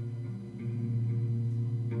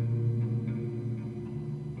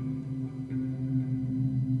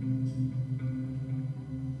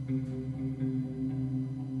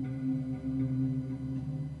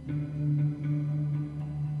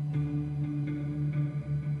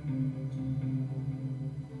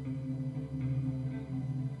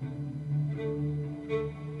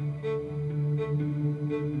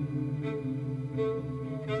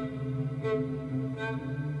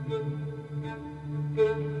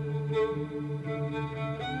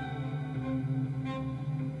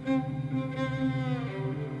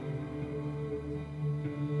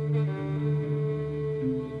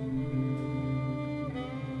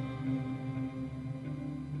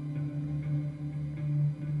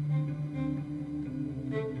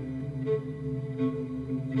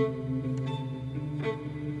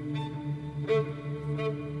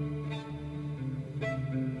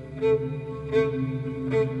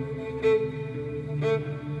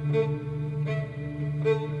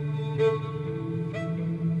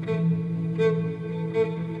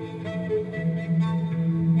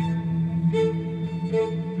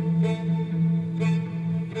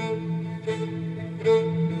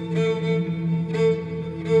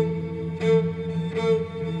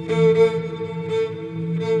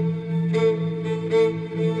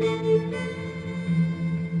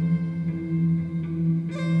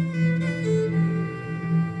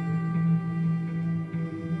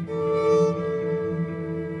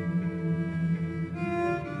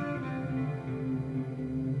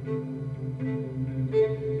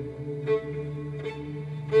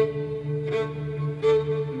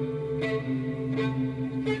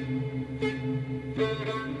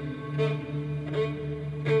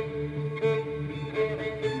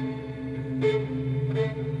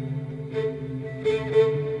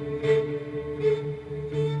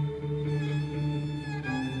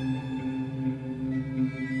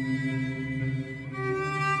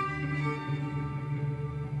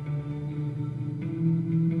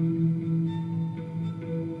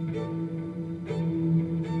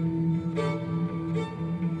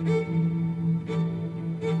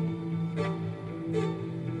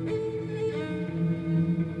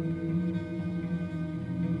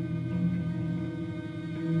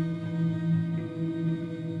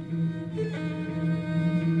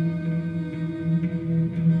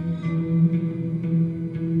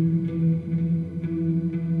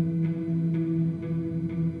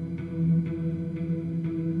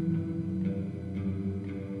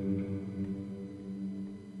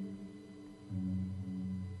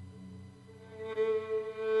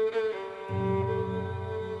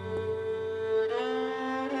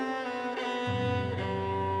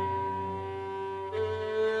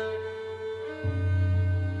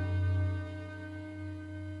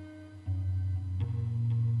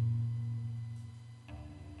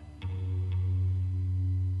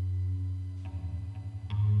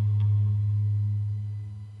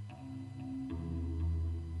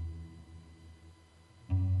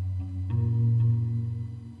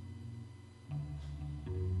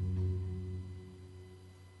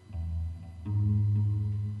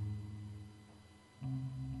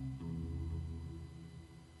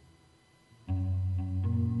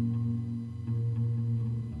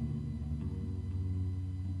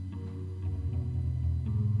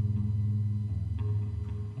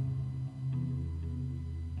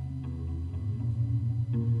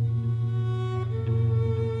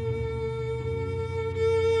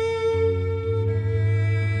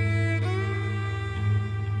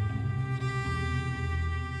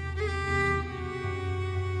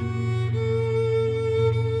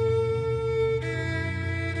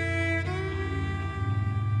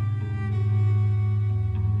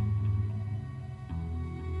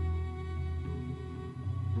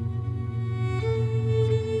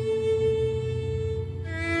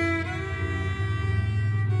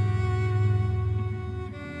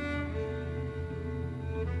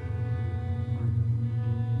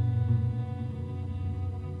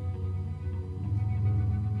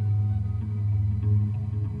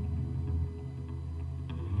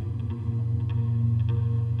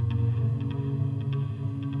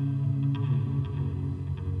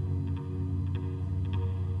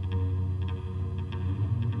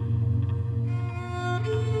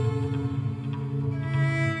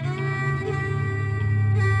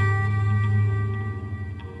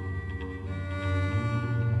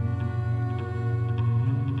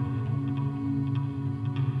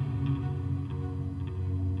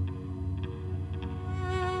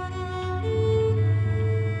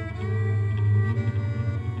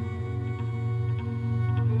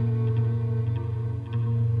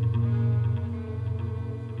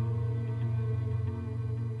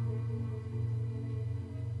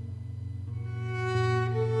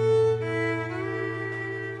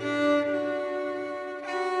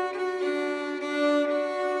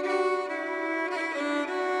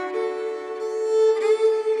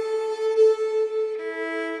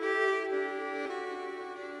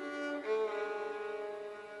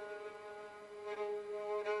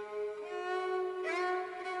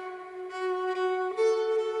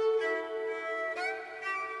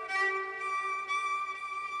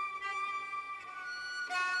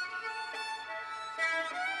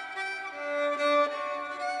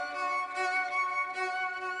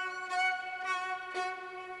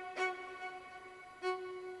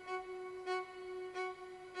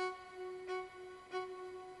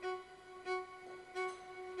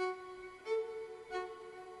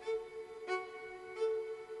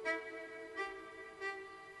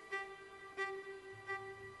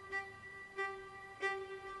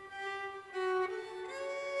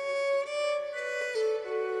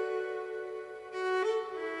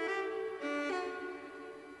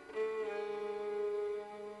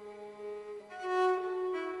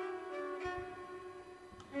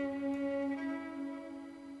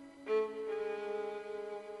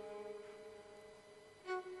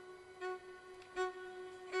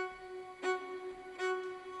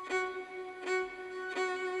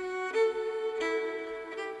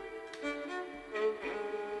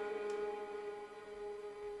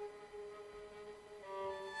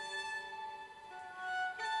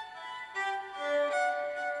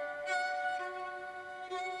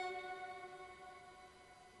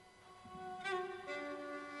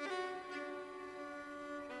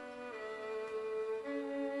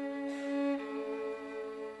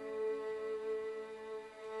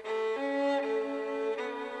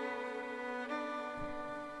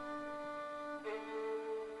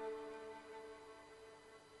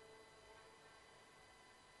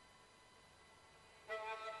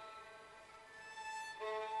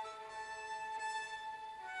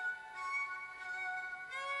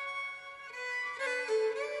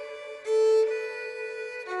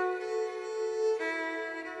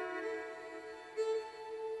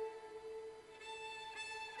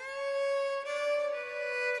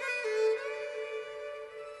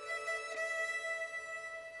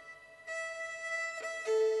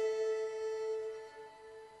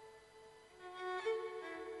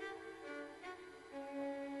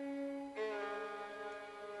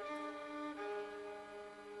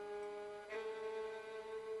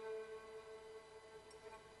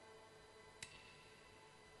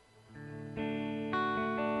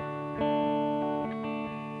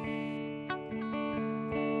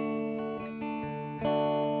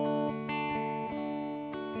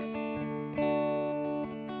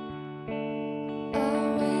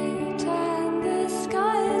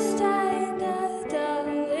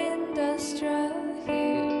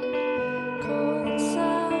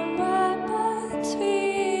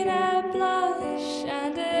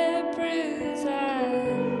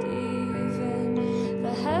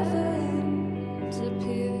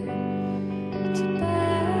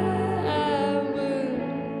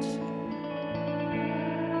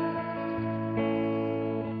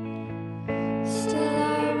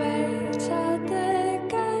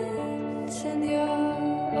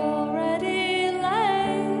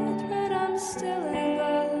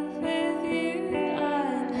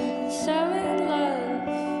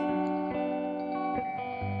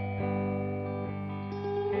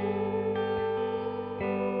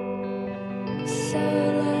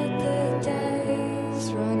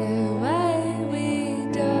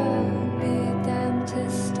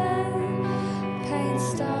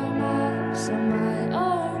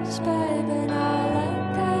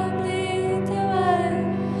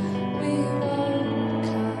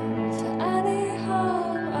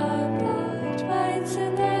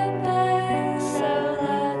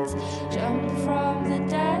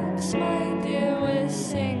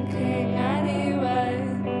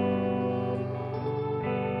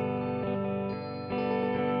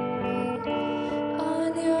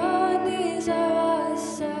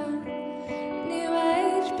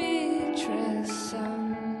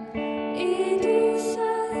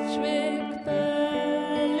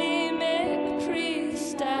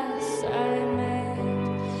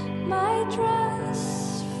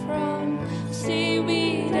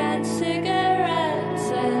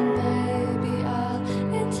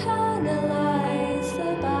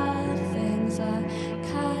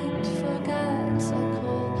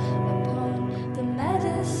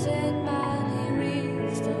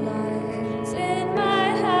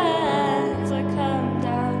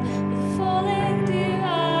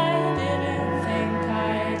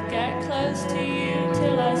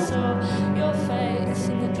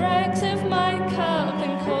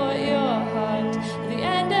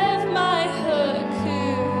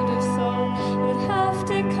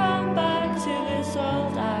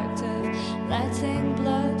 letting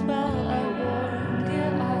blood, well, I warned you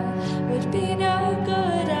I would be no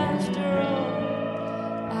good after all.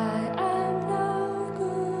 I am no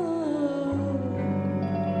good.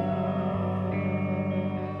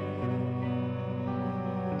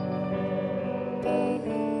 But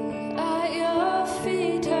at your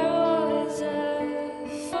feet I was a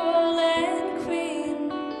fallen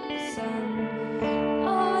queen, some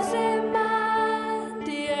Ozymandian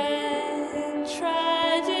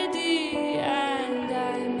tragedy, and I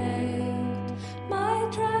made my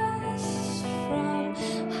dress from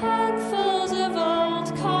handfuls of old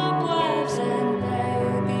cobwebs, and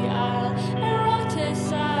maybe I'll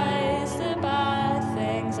eroticize the bad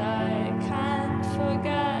things I can't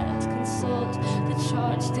forget. Consult the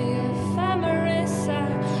charts, the ephemeris,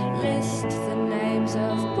 and list the names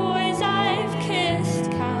of boys I've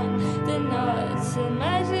kissed. Count the knots and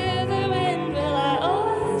measure the wind. Will I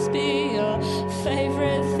always be your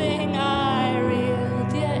favorite thing? I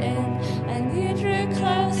reeled you in and you drew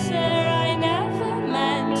closer. I never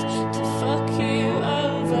meant to fuck you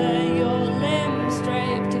over. Your limbs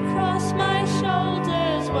draped across my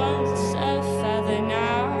shoulders, once a feather,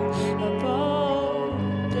 now a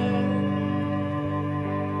boulder.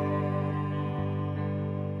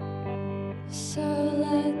 So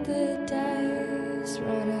let the days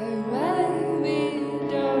run away, we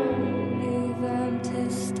don't need them to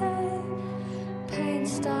stay. Paint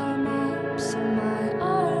star maps on my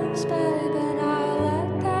arms, babe, and I'll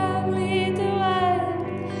let them lead the way.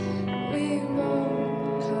 We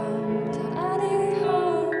won't come to any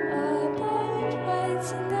harm, a boat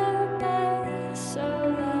waits in the bay. So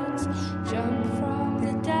let's jump from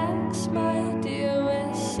the decks, my dear,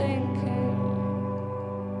 we're sinking.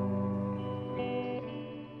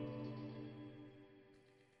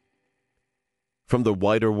 From the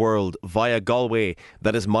wider world via Galway,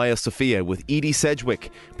 that is Maya Sofia with Edie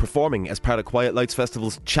Sedgwick performing as part of Quiet Lights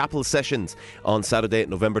Festival's Chapel Sessions on Saturday,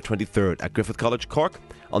 November 23rd at Griffith College, Cork,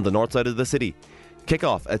 on the north side of the city.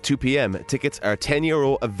 Kick-off at 2 p.m. Tickets are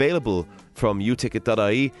 €10 available from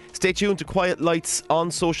uticket.ie. Stay tuned to Quiet Lights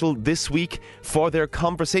on social this week for their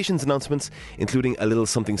conversations announcements, including a little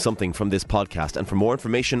something from this podcast. And for more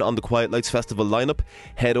information on the Quiet Lights Festival lineup,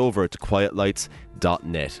 head over to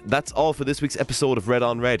quietlights.net. That's all for this week's episode of Red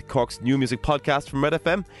on Red, Cork's new music podcast from Red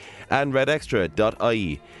FM and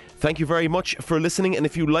redextra.ie. Thank you very much for listening, and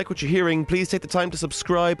if you like what you're hearing, please take the time to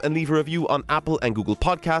subscribe and leave a review on Apple and Google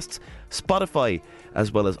Podcasts, Spotify,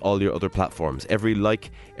 as well as all your other platforms. Every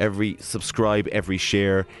like, every subscribe, every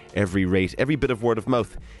share, every rate, every bit of word of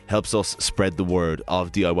mouth helps us spread the word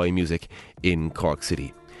of DIY music in Cork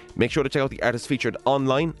City. Make sure to check out the artists featured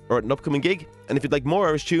online or at an upcoming gig. And if you'd like more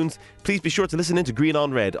Irish tunes, please be sure to listen in to Green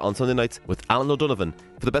on Red on Sunday nights with Alan O'Donovan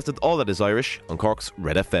for the best of all that is Irish on Cork's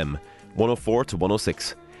Red FM, 104 to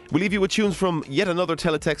 106. We'll leave you with tunes from yet another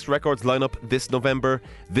Teletext Records lineup this November,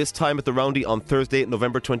 this time at the Roundy on Thursday,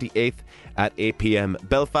 November 28th at 8 p.m.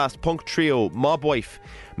 Belfast punk trio Mob Wife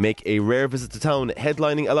make a rare visit to town,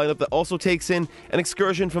 headlining a lineup that also takes in an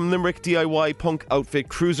excursion from Limerick DIY punk outfit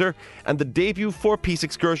Cruiser and the debut 4-piece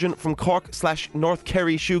excursion from Cork/North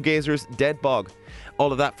Kerry shoegazers Deadbog.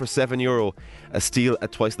 All of that for €7, a steal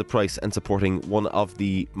at twice the price, and supporting one of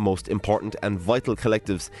the most important and vital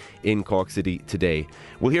collectives in Cork City today.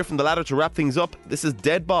 We'll hear from the latter to wrap things up. This is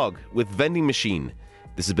Deadbog with Vending Machine.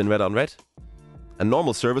 This has been Red on Red, and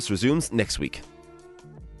normal service resumes next week.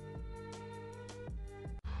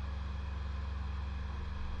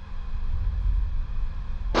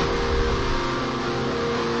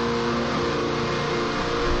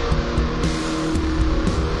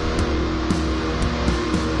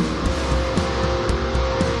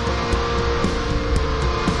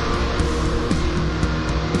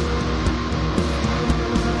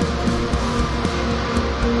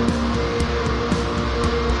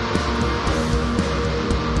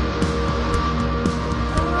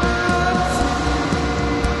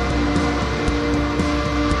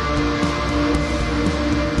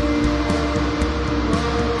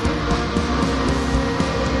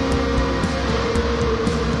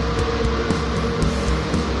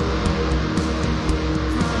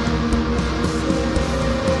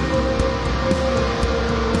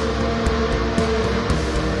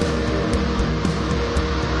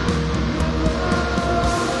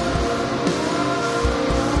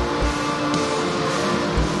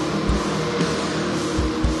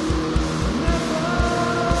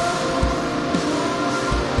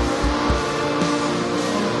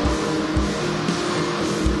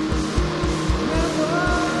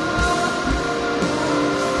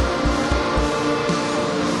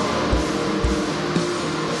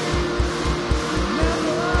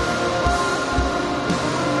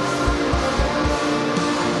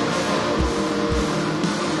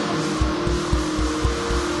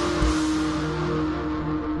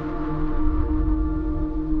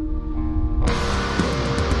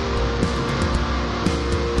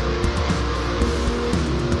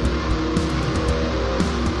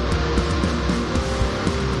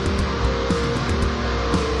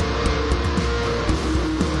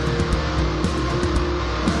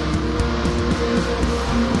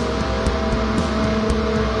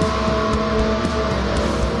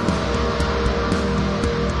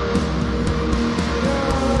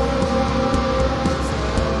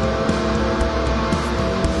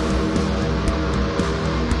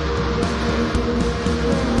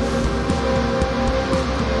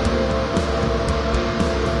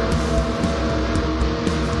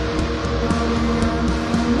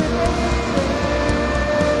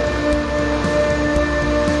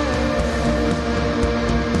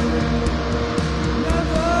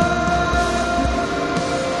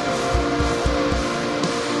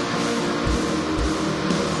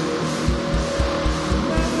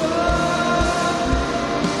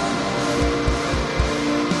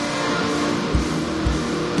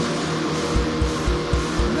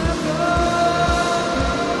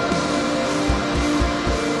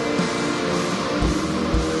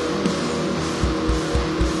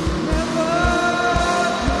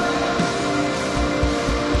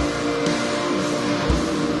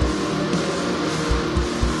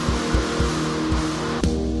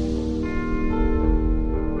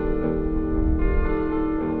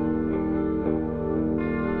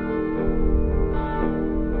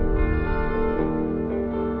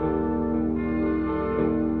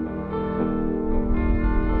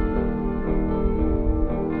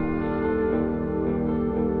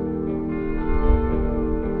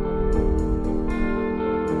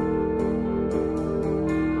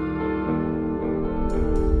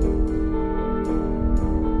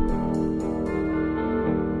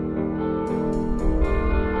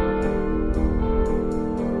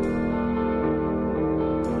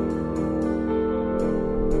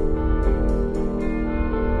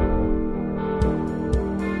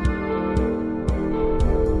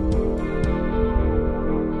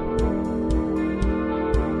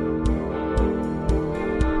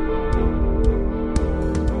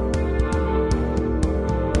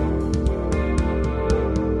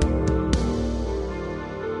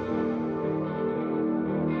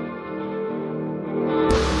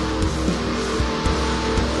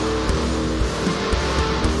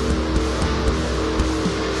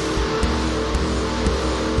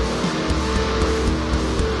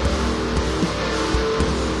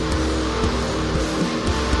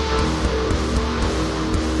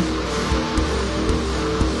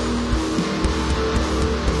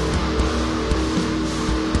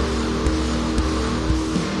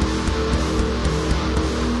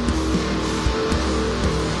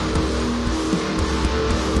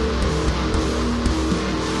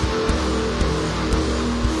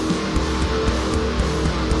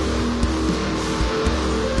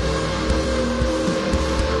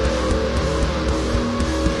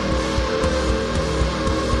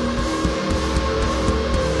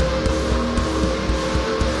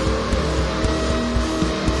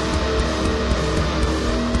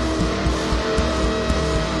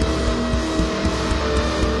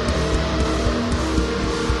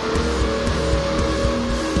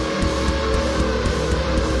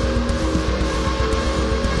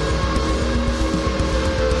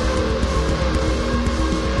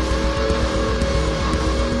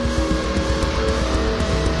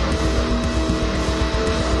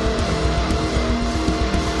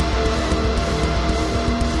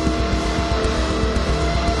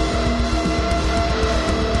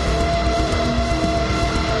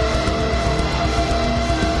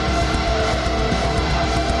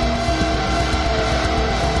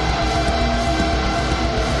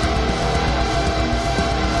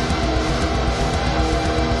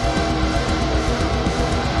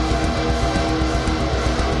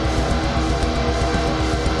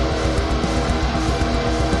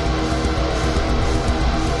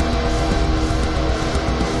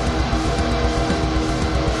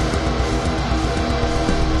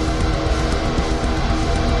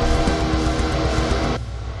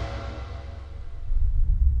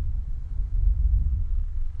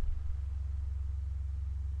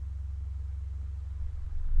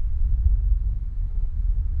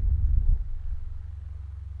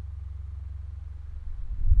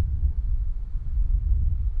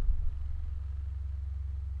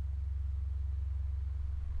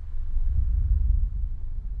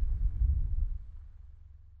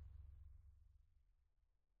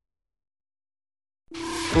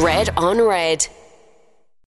 Red on Red.